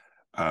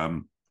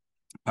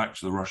 back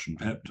to the Russian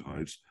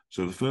peptides.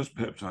 So the first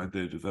peptide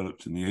they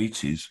developed in the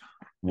 80s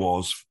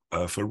was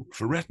for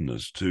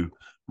retinas to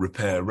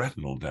repair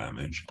retinal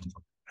damage.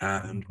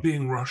 And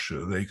being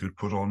Russia, they could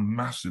put on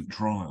massive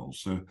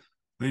trials. So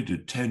they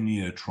did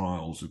 10-year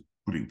trials of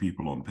putting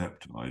people on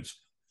peptides,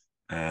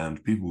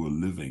 and people were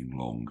living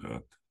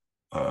longer.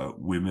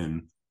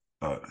 Women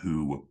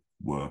who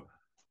were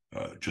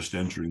just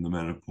entering the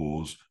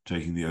menopause,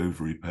 taking the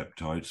ovary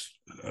peptides,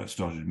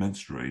 started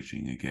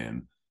menstruating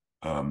again.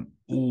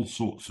 All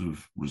sorts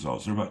of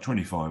results. There are about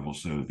 25 or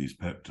so of these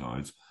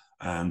peptides,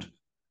 and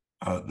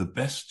the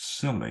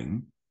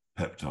best-selling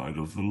peptide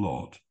of the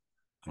lot,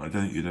 and I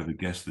don't think you'd ever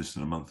guess this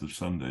in a month of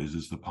Sundays,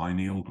 is the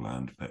pineal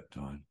gland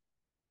peptide.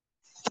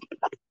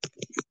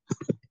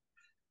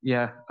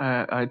 Yeah,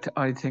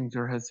 I think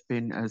there has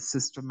been a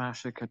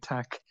systematic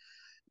attack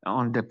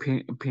on the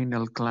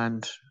pineal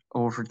gland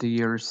over the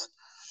years,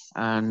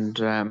 and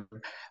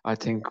I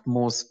think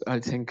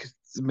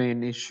the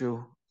main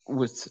issue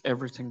with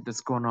everything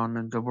that's going on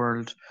in the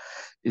world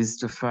is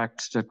the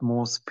fact that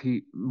most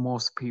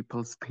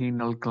people's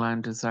pineal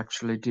gland is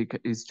actually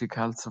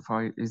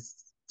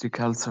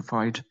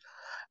decalcified,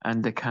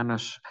 and they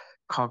cannot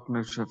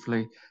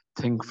cognitively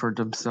think for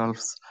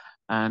themselves,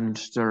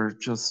 and there's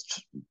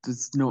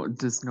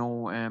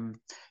no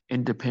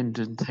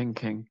independent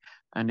thinking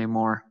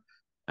anymore.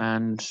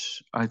 And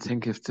I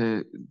think if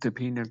the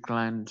pineal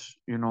gland,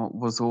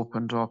 was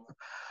opened up,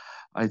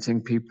 I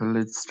think people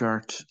would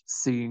start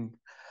seeing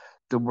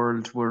the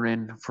world we're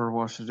in for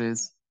what it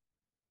is.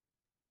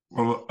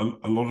 Well,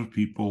 a lot of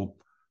people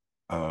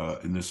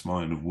in this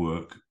line of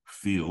work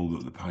feel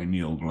that the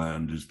pineal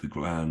gland is the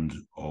gland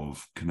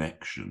of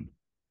connection.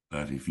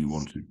 That if you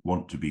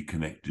want to be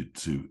connected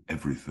to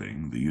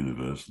everything, the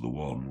universe, the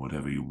one,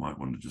 whatever you might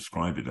want to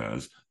describe it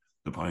as,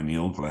 the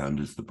pineal gland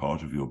is the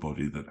part of your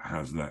body that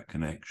has that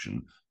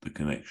connection, the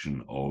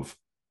connection of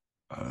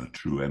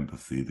true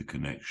empathy, the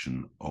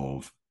connection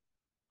of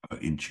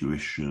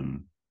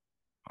intuition,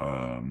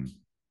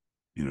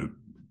 you know,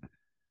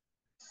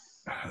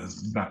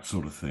 that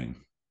sort of thing.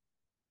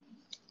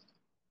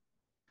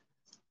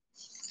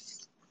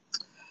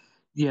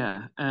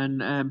 Yeah,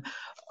 and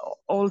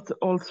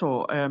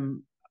also,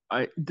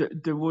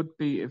 there would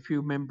be a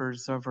few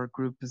members of our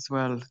group as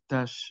well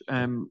that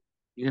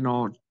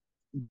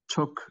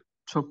took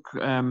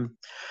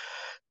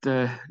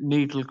the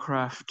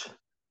needlecraft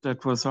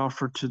that was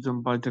offered to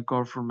them by the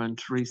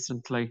government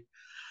recently.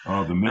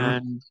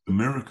 The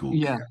miracle.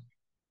 Yeah,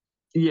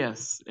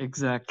 yes,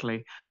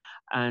 exactly.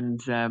 And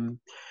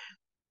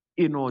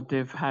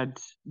they've had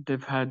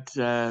they've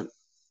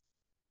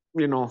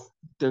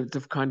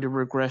kind of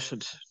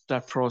regretted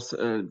that process,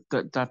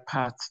 that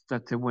path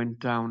that they went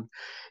down.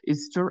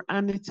 Is there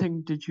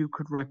anything that you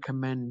could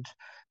recommend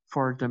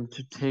for them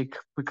to take?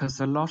 Because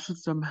a lot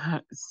of them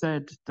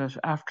said that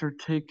after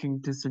taking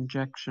this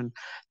injection,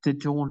 they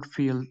don't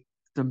feel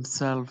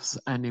themselves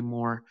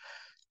anymore.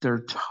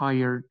 They're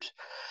tired.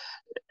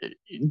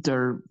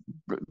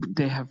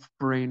 They have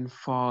brain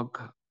fog.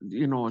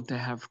 They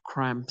have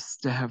cramps.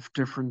 They have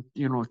different,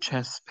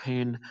 chest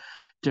pain,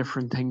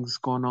 different things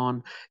going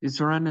on. Is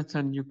there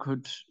anything you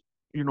could,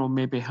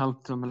 maybe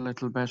help them a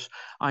little bit?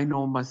 I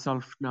know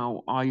myself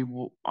now,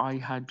 I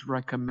had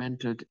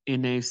recommended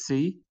NAC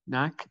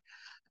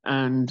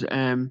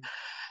and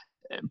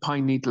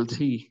pine needle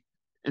tea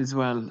as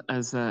well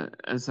as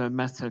a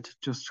method,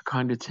 just to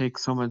kind of take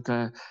some of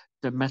the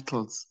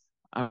metals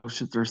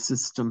out of their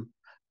system.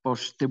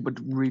 But they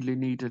would really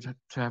need it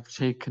to have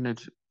taken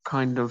it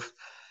kind of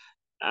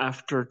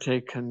after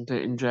taking the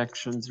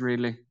injections.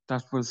 Really,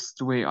 that was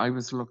the way I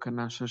was looking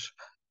at it.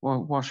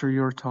 What are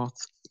your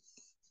thoughts?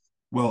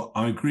 Well,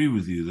 I agree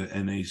with you that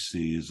NAC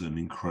is an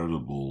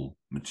incredible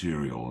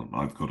material, and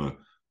I've got a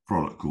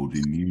product called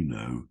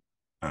Immuno,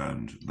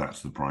 and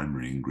that's the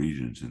primary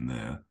ingredient in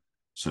there.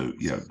 So,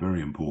 yeah,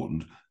 very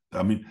important.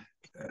 I mean,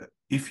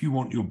 if you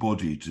want your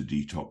body to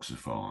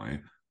detoxify,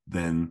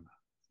 then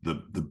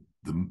the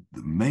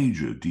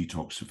major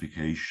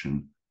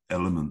detoxification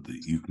element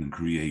that you can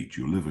create,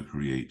 your liver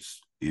creates,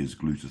 is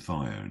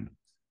glutathione.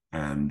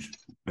 And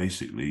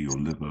basically, your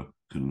liver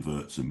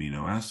converts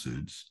amino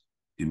acids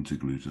into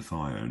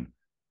glutathione,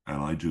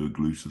 and I do a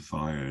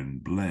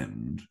glutathione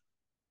blend,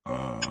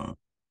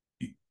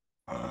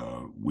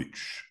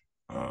 which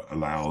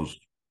allows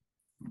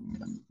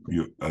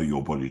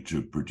your body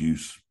to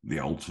produce the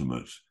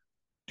ultimate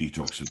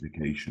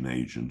detoxification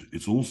agent.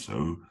 It's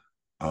also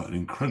an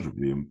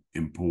incredibly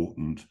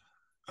important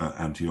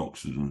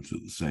antioxidant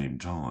at the same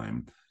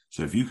time.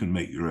 So if you can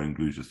make your own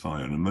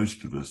glutathione, and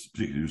most of us,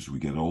 particularly as we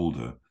get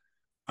older,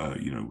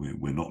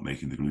 we're not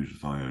making the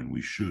glutathione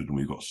we should, and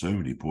we've got so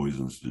many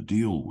poisons to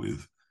deal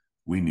with.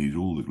 We need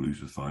all the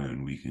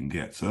glutathione we can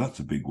get. So that's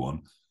a big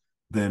one.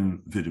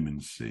 Then vitamin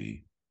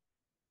C,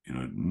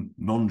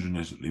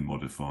 non-genetically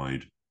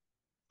modified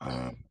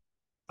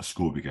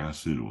ascorbic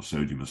acid or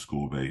sodium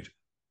ascorbate.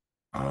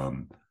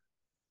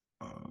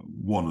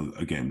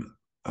 Again,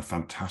 a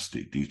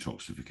fantastic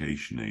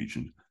detoxification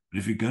agent. But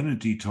if you're going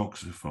to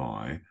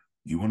detoxify,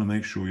 you want to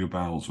make sure your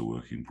bowels are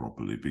working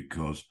properly,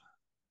 because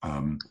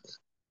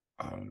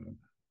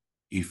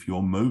if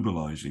you're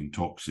mobilizing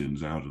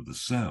toxins out of the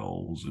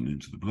cells and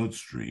into the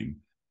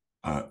bloodstream,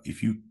 there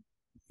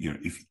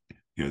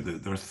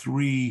are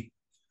three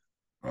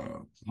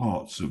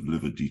parts of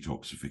liver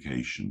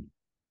detoxification,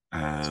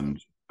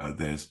 and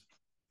there's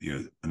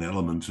an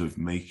element of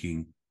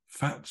making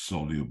fat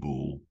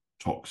soluble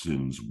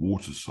toxins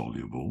water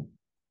soluble,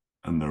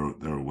 and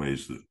there are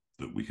ways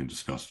that we can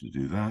discuss to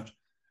do that.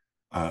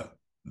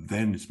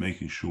 Then it's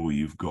making sure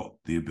you've got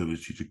the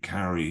ability to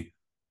carry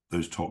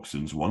those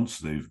toxins once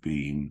they've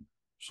been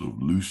sort of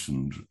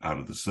loosened out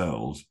of the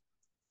cells.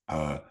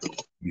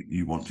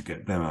 You want to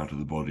get them out of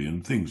the body,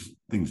 and things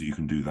that you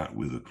can do that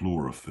with a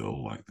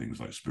chlorophyll, like things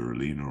like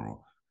spirulina or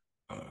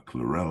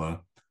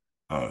chlorella,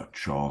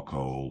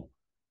 charcoal,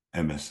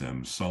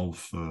 MSM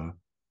sulfur.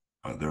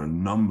 There are a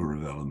number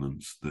of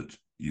elements that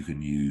you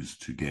can use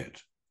to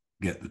get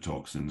the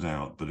toxins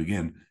out. But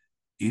again,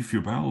 if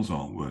your bowels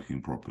aren't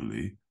working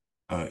properly,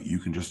 you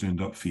can just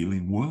end up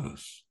feeling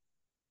worse,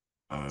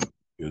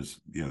 because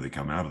they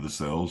come out of the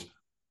cells,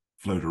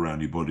 float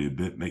around your body a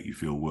bit, make you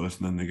feel worse,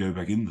 and then they go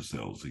back in the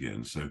cells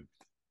again. So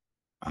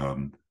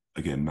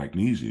again,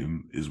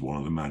 magnesium is one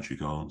of the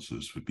magic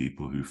answers for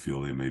people who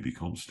feel they may be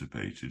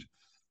constipated.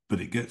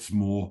 But it gets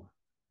more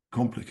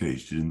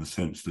complicated in the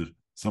sense that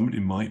somebody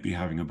might be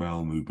having a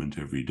bowel movement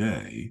every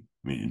day.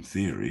 I mean, in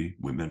theory,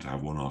 we're meant to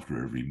have one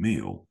after every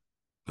meal,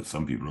 but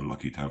some people are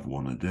lucky to have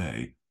one a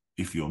day.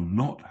 If you're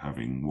not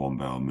having one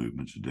bowel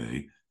movement a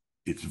day,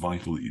 it's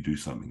vital that you do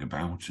something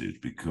about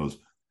it, because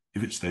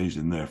if it stays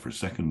in there for a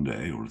second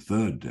day or a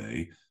third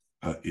day,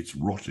 it's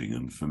rotting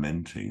and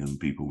fermenting, and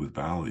people with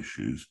bowel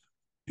issues,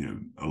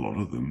 a lot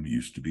of them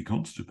used to be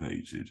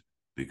constipated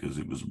because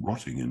it was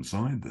rotting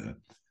inside there.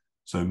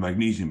 So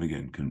magnesium,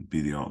 again, can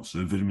be the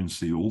answer. Vitamin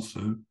C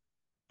also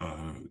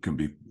can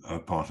be a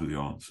part of the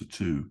answer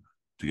too,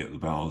 to get the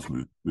bowels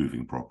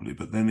moving properly.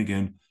 But then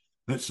again,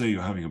 let's say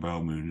you're having a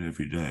bowel movement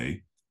every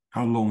day.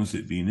 How long has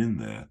it been in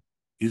there?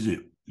 Is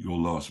it your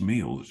last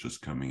meal that's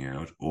just coming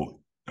out, or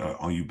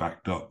are you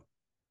backed up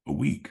a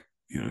week?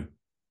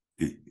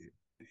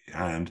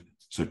 And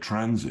so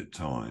transit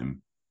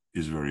time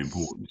is very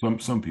important.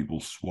 Some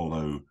people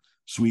swallow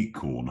sweet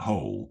corn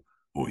whole,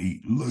 or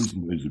eat loads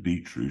and loads of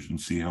beetroot and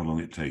see how long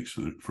it takes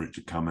for it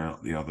to come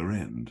out the other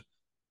end.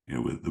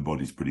 The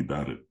body's pretty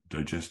bad at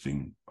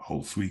digesting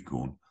whole sweet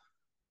corn.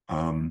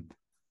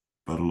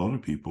 But a lot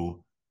of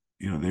people,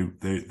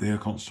 they are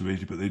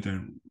constipated, but they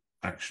don't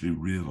actually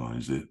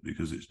realize it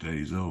because it's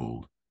days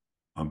old.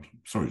 I'm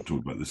sorry to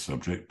talk about this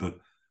subject, but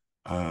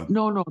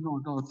No.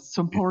 It's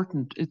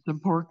important. It's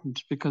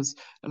important because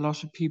a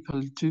lot of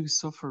people do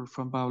suffer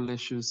from bowel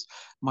issues.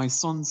 My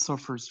son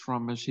suffers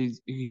from it.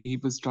 He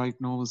was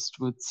diagnosed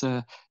with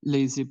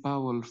lazy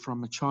bowel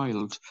from a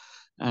child,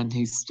 and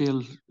he's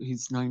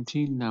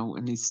 19 now,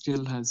 and he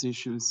still has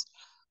issues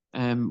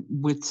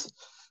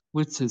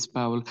with his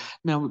bowel.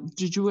 Now,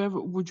 would you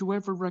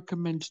ever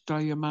recommend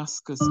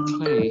Damascus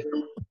clay?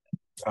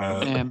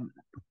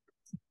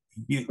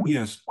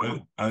 Yes,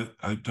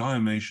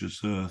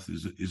 diatomaceous earth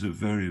is a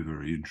very,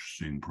 very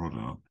interesting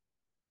product,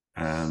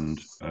 and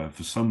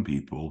for some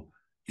people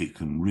it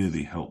can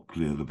really help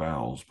clear the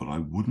bowels. But I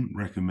wouldn't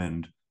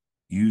recommend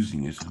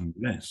using it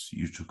unless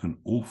you took an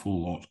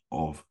awful lot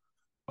of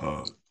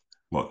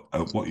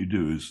what you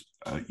do is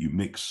you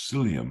mix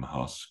psyllium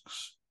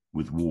husks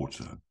with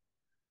water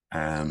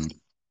and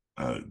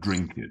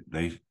drink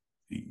it.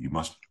 You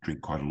must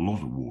drink quite a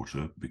lot of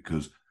water,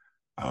 because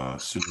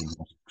psyllium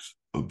husks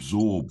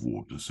absorb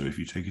water. So if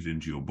you take it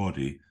into your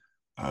body,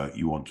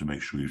 you want to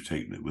make sure you've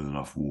taken it with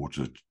enough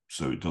water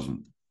so it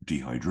doesn't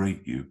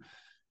dehydrate you.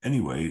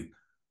 Anyway,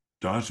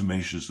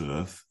 diatomaceous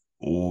earth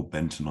or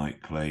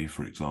bentonite clay,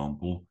 for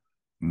example,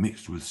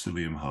 mixed with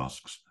psyllium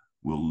husks,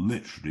 will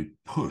literally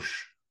push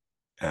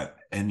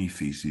any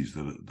feces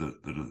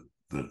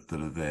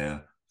that are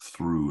there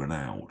through and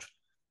out.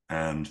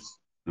 And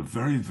the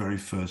very, very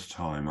first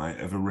time I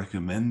ever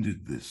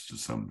recommended this to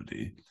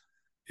somebody,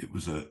 it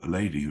was a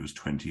lady who was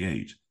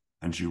 28,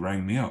 and she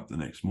rang me up the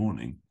next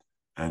morning,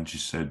 and she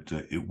said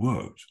it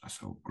worked. I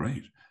said, "Oh,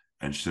 great!"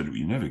 And she said,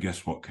 "You never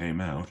guess what came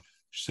out."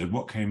 She said,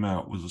 "What came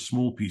out was a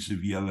small piece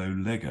of yellow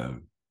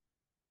Lego."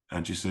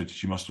 And she said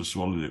she must have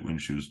swallowed it when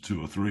she was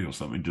 2 or 3 or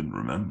something, didn't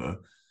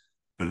remember,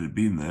 but it had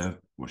been there.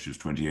 Well, she was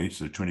 28,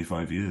 so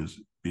 25 years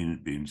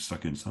being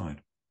stuck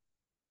inside.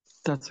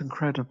 That's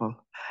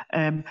incredible.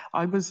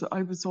 I was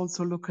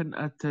also looking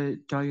at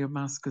the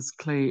Damascus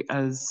clay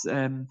as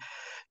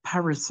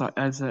parasite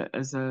as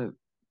a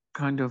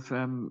kind of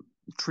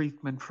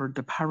treatment for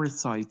the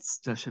parasites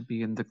that should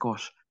be in the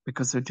gut,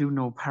 because I do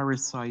know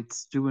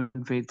parasites do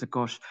invade the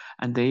gut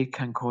and they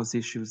can cause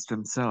issues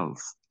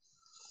themselves.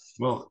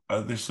 Well,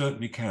 they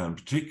certainly can,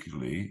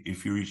 particularly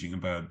if you're eating a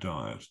bad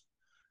diet.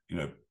 You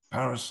know,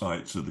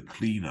 parasites are the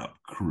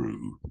cleanup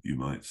crew, you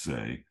might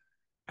say,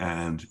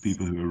 and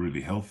people who are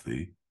really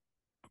healthy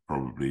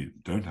probably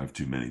don't have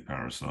too many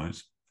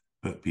parasites,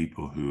 but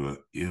people who are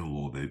ill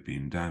or they've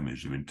been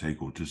damaged, I mean, take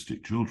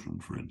autistic children,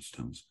 for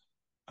instance.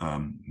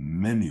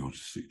 Many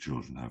autistic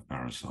children have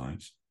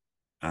parasites,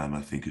 and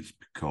I think it's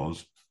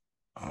because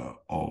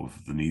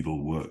of the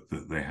needlework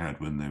that they had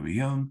when they were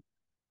young,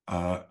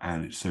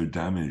 and it so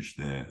damaged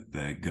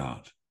their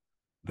gut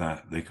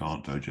that they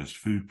can't digest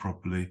food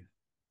properly,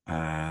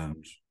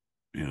 and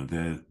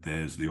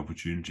there's the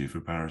opportunity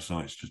for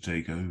parasites to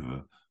take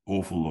over.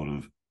 Awful lot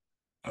of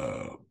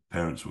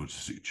parents with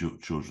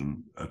autistic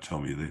children tell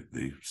me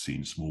they've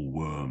seen small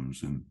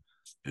worms in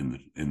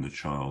the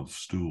child's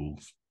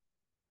stools.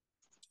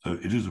 So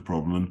it is a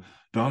problem. And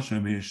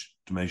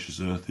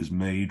diatomaceous earth is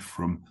made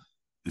from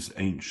this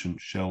ancient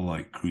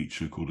shell-like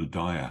creature called a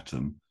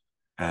diatom.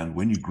 And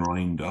when you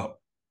grind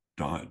up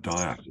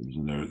diatoms,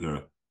 and there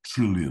are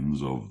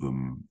trillions of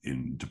them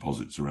in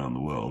deposits around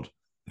the world,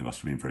 they must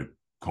have been very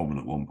common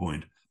at one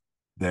point,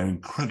 they're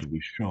incredibly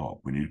sharp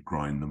when you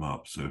grind them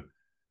up. So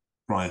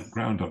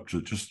ground up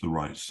to just the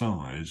right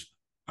size,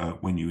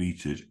 when you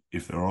eat it,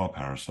 if there are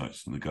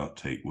parasites in the gut,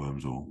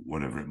 tapeworms or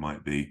whatever it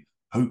might be,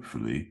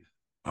 hopefully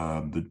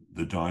the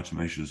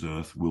diatomaceous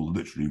earth will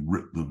literally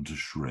rip them to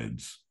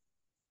shreds.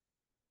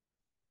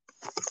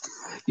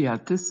 Yeah,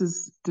 this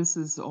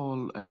is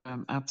all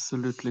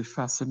absolutely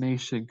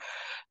fascinating.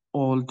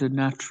 All the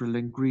natural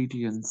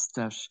ingredients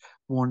that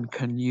one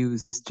can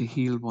use to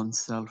heal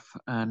oneself,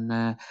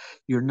 and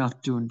you're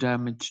not doing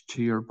damage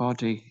to your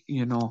body,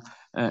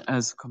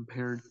 as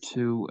compared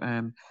to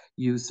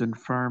using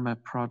pharma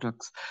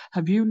products.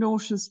 Have you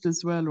noticed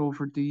as well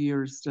over the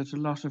years that a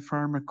lot of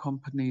pharma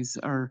companies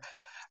are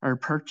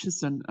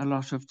purchasing a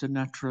lot of the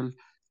natural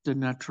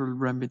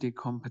remedy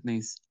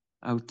companies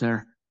out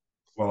there?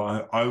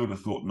 Well, I would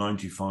have thought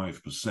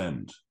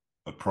 95%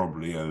 are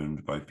probably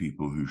owned by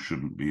people who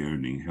shouldn't be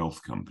owning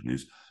health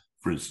companies.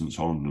 For instance,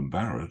 Holland and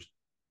Barrett,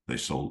 they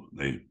sold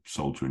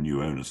to a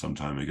new owner some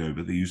time ago,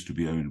 but they used to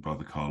be owned by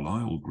the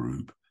Carlyle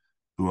Group,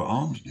 who are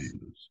arms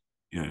dealers.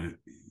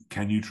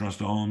 Can you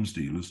trust arms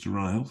dealers to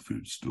run a health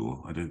food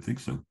store? I don't think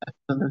so.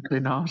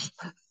 Absolutely not.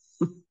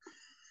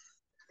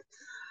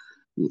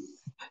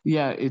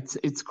 Yeah,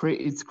 it's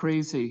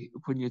crazy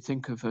when you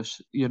think of it,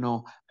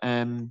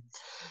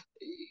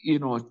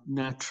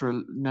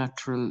 natural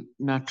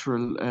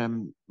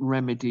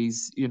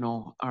remedies,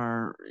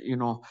 are,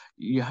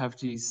 you have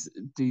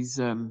these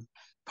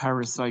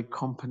parasite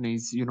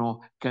companies,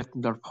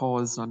 getting their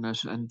paws on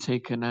it and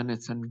taking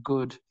anything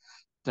good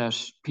that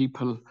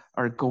people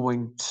are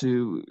going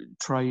to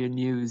try and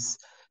use.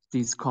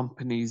 These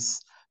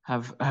companies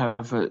have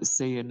a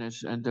say in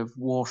it, and have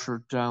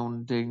watered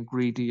down the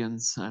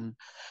ingredients, and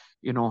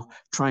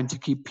trying to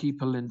keep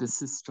people in the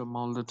system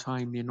all the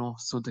time,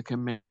 so they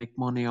can make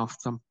money off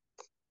them.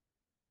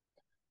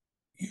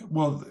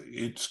 Well,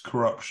 it's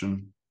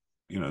corruption.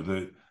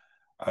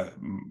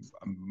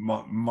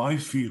 My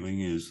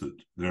feeling is that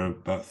there are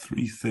about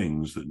 3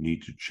 things that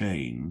need to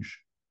change,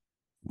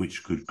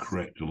 which could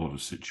correct a lot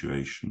of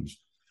situations.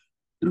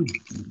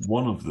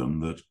 One of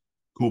them, that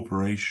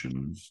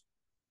corporations,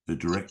 the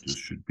directors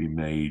should be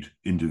made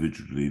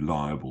individually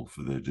liable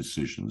for their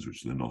decisions,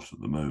 which they're not at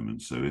the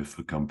moment. So if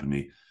a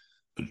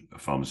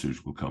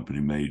pharmaceutical company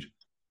made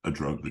a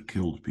drug that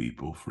killed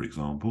people, for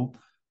example,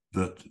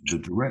 that the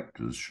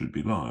directors should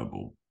be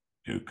liable,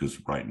 because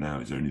right now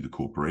it's only the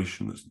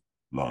corporation that's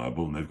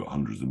liable, and they've got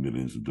hundreds of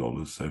millions of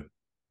dollars. So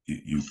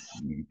you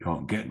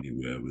can't get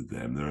anywhere with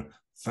them. There are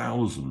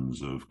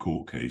thousands of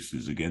court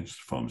cases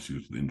against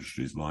pharmaceutical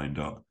industries lined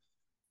up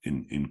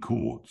in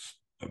courts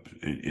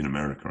in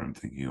America, I'm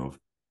thinking of.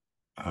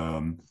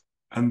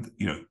 And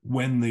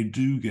when they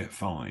do get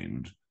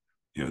fined,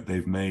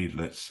 they've made,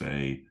 let's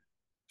say,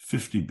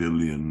 50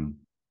 billion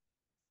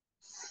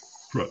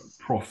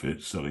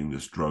profit selling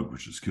this drug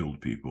which has killed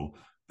people.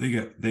 They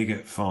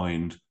get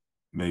fined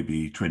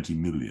maybe 20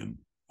 million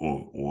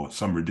or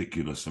some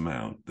ridiculous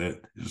amount, there's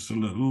just a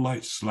little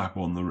light slap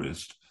on the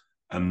wrist,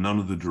 and none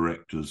of the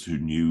directors who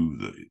knew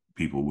that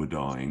people were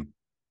dying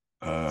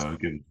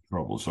get into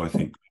trouble. So I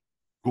think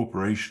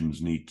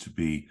corporations need to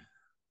be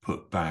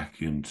put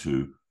back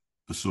into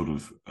the sort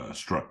of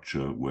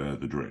structure where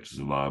the directors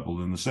are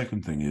liable. And the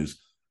second thing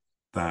is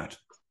that,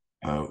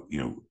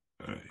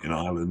 in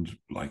Ireland,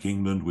 like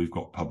England, we've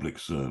got public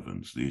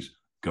servants, these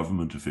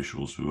government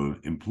officials who are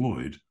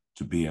employed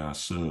to be our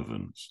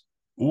servants.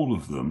 All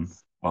of them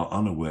are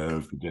unaware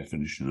of the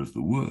definition of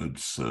the word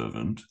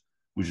servant,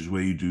 which is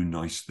where you do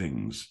nice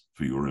things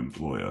for your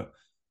employer.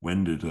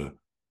 When did a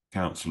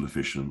council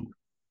official,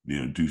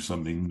 do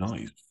something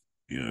nice?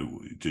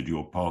 Did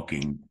your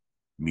parking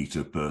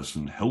meter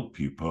person help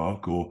you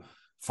park or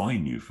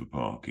fine you for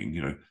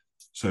parking?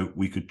 So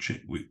we could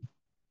check.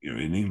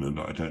 In England,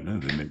 I don't know,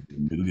 they may be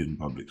 1 million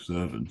public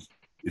servants.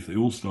 If they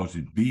all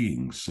started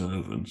being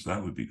servants,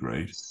 that would be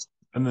great.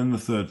 And then the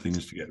third thing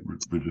is to get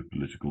rid of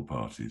political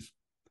parties,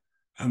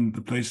 and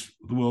the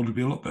world would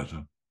be a lot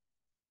better.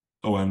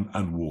 Oh,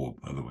 and war,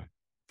 by the way,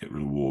 get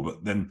rid of war.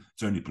 But then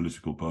it's only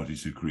political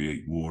parties who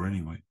create war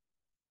anyway.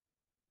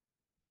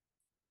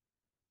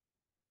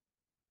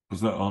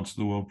 Does that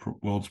answer the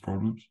world's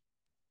problems?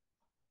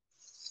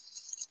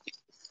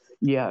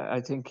 Yeah, I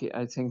think he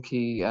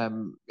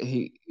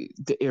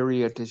the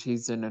area that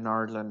he's in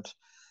Ireland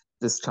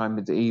this time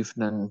of the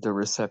evening, the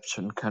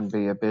reception can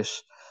be a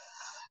bit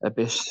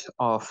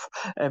off.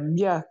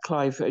 Yeah,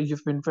 Clive,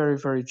 you've been very,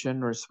 very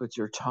generous with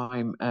your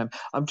time.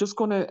 I'm just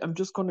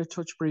gonna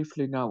touch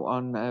briefly now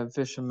on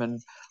vitamin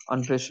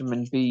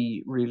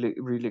B really,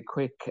 really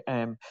quick.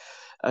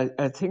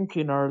 I think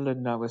in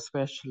Ireland now,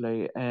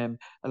 especially, a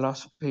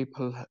lot of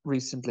people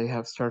recently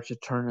have started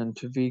turning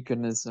to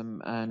veganism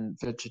and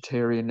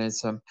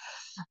vegetarianism,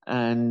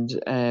 and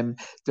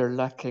they're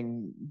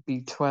lacking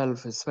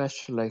B12,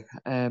 especially.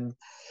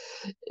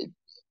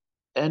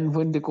 And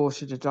when they go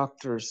to the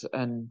doctors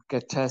and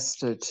get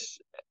tested,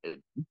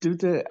 do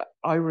the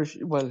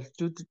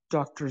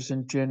doctors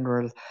in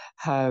general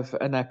have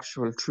an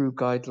actual true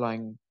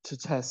guideline to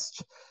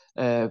test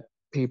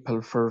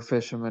people for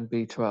vitamin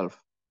B12?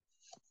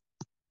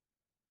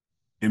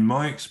 In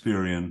my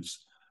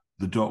experience,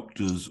 the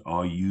doctors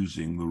are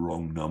using the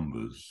wrong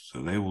numbers.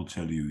 So they will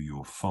tell you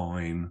you're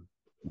fine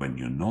when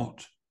you're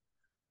not.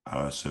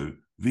 So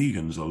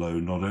vegans are low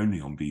not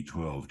only on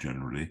B12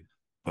 generally,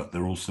 but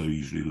they're also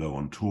usually low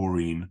on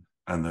taurine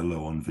and they're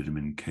low on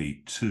vitamin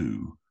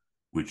K2,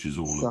 which is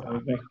all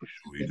about making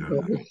sure you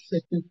don't have.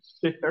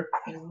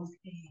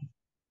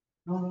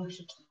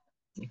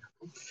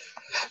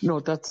 No,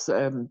 that's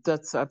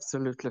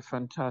absolutely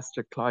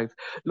fantastic, Clive.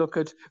 Look,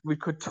 we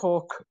could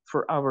talk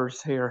for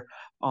hours here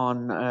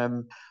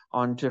on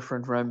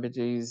different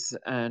remedies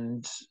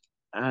and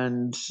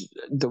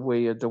the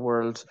way of the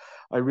world.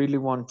 I really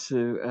want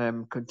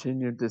to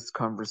continue this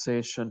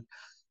conversation.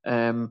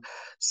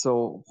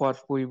 So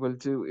what we will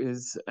do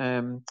is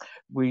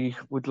we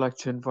would like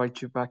to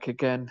invite you back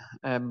again.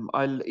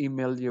 I'll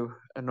email you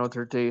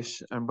another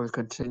date and we'll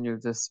continue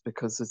this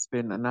because it's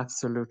been an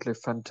absolutely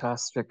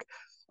fantastic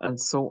and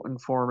so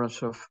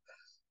informative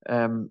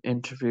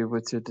interview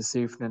with you this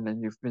evening,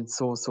 and you've been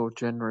so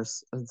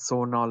generous and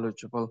so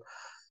knowledgeable.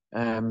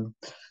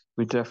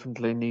 We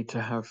definitely need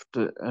to have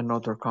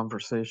another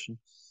conversation.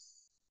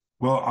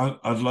 Well,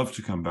 I'd love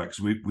to come back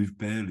because we've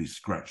barely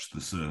scratched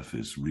the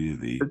surface,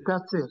 really.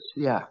 That's it.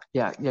 Yeah.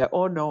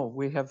 Oh no,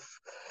 we have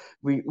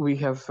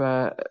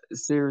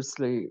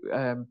seriously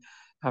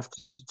have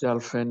to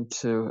delve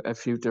into a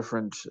few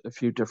different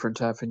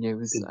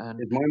avenues. Is And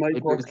my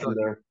mic working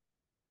there?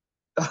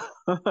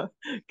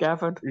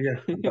 Gavin,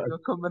 Yeah, you're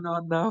coming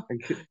on now.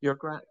 You're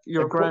grand.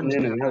 You're I'm putting grand.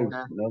 in and Gavin,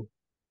 out. No.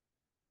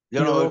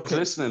 You're I was okay.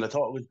 listening. I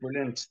thought it was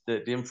brilliant,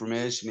 the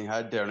information he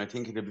had there. And I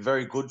think it'd be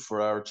very good for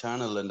our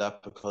channel and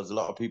that because a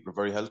lot of people are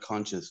very health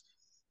conscious.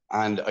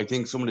 And I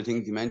think some of the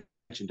things you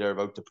mentioned there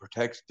about the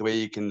way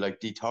you can like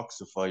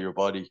detoxify your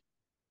body,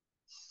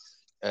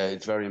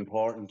 it's very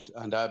important.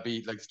 And that'd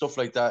be like stuff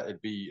like that.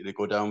 It'd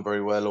go down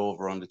very well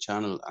over on the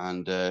channel.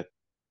 And the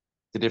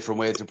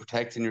different ways of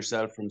protecting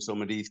yourself from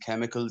some of these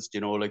chemicals,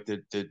 like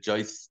the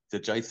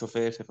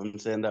glyphosate, if I'm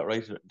saying that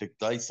right, the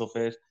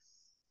glyphosate.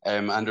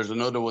 And there's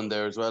another one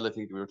there as well. I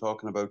think we were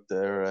talking about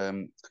there,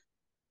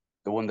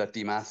 the one that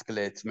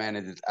demasculates men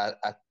is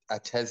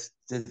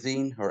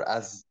atezine or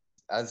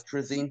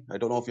astrazine. I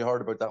don't know if you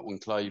heard about that one,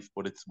 Clive,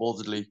 but it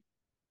supposedly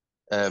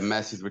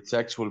messes with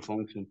sexual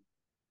function.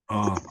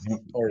 No,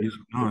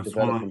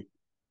 development.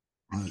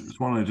 It's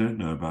one I don't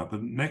know about.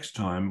 But next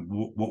time,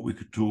 what we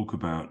could talk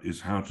about is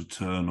how to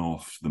turn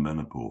off the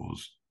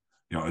menopause.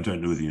 I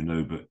don't know whether you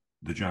know, but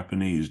the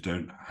Japanese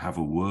don't have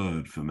a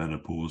word for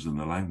menopause in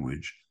the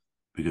language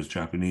because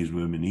Japanese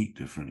women eat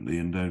differently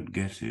and don't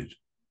get it.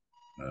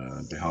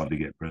 They hardly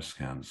get breast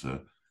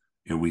cancer.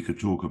 We could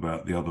talk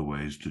about the other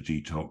ways to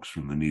detox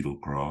from the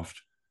needlecraft.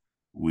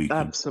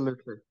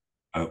 Absolutely.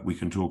 We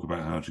can talk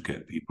about how to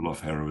get people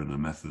off heroin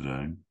and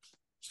methadone,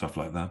 stuff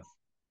like that.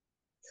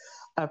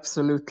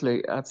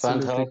 Absolutely.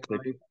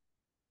 Fantastic.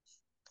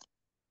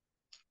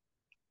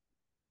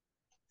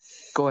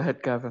 Go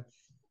ahead, Gavin.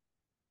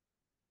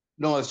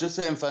 No, I was just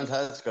saying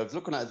fantastic. I was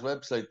looking at his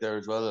website there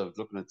as well. I was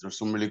looking at there's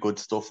some really good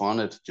stuff on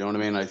it. Do you know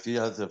what I mean? I see he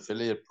has an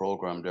affiliate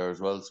program there as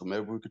well. So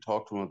maybe we could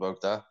talk to him about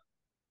that.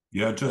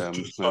 Yeah, just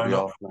Maybe sign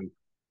up.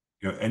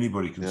 offline.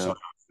 Anybody can Yeah. sign up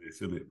for the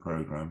affiliate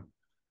program.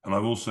 And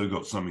I've also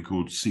got something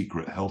called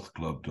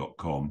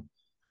secrethealthclub.com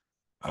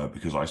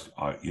because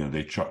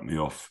they chucked me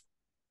off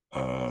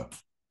at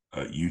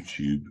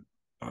YouTube,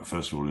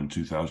 first of all in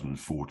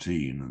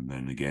 2014, and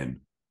then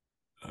again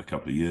a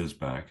couple of years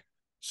back.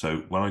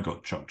 So when I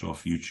got chucked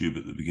off YouTube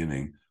at the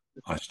beginning,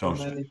 I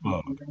started a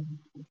club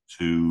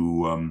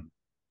to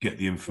get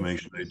the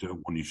information they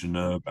don't want you to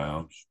know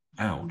about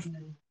out.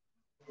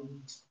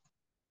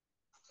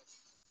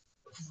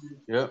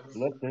 Yeah,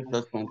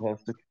 that's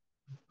fantastic.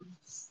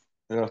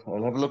 Yeah,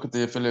 I'll have a look at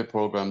the affiliate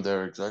program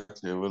there.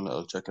 Exactly, I will.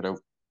 I'll check it out.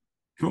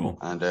 Cool.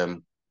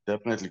 And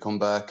definitely come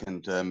back.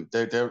 And I've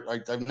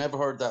never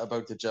heard that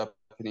about the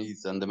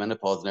Japanese and the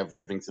menopause and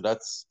everything. So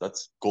that's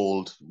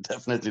gold.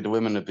 Definitely, the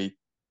women would be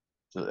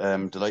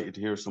delighted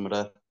to hear some of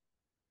that.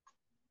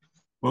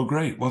 Well,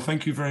 great. Well,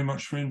 thank you very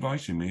much for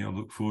inviting me. I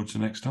look forward to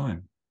next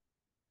time.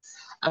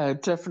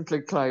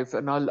 Definitely, Clive,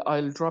 and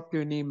I'll drop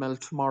you an email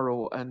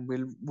tomorrow, and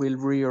we'll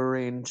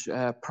rearrange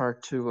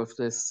part 2 of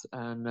this,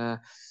 and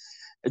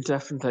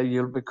definitely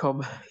you'll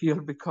become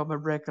a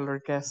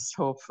regular guest,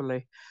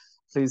 hopefully,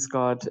 please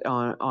God,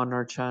 on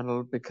our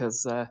channel,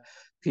 because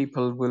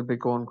people will be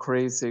going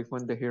crazy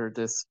when they hear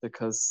this,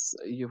 because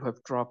you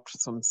have dropped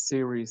some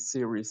serious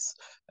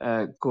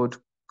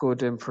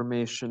good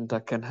information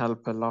that can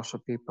help a lot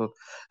of people,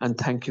 and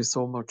thank you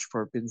so much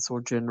for being so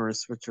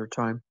generous with your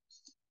time.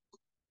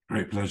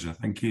 Great pleasure.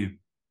 Thank you.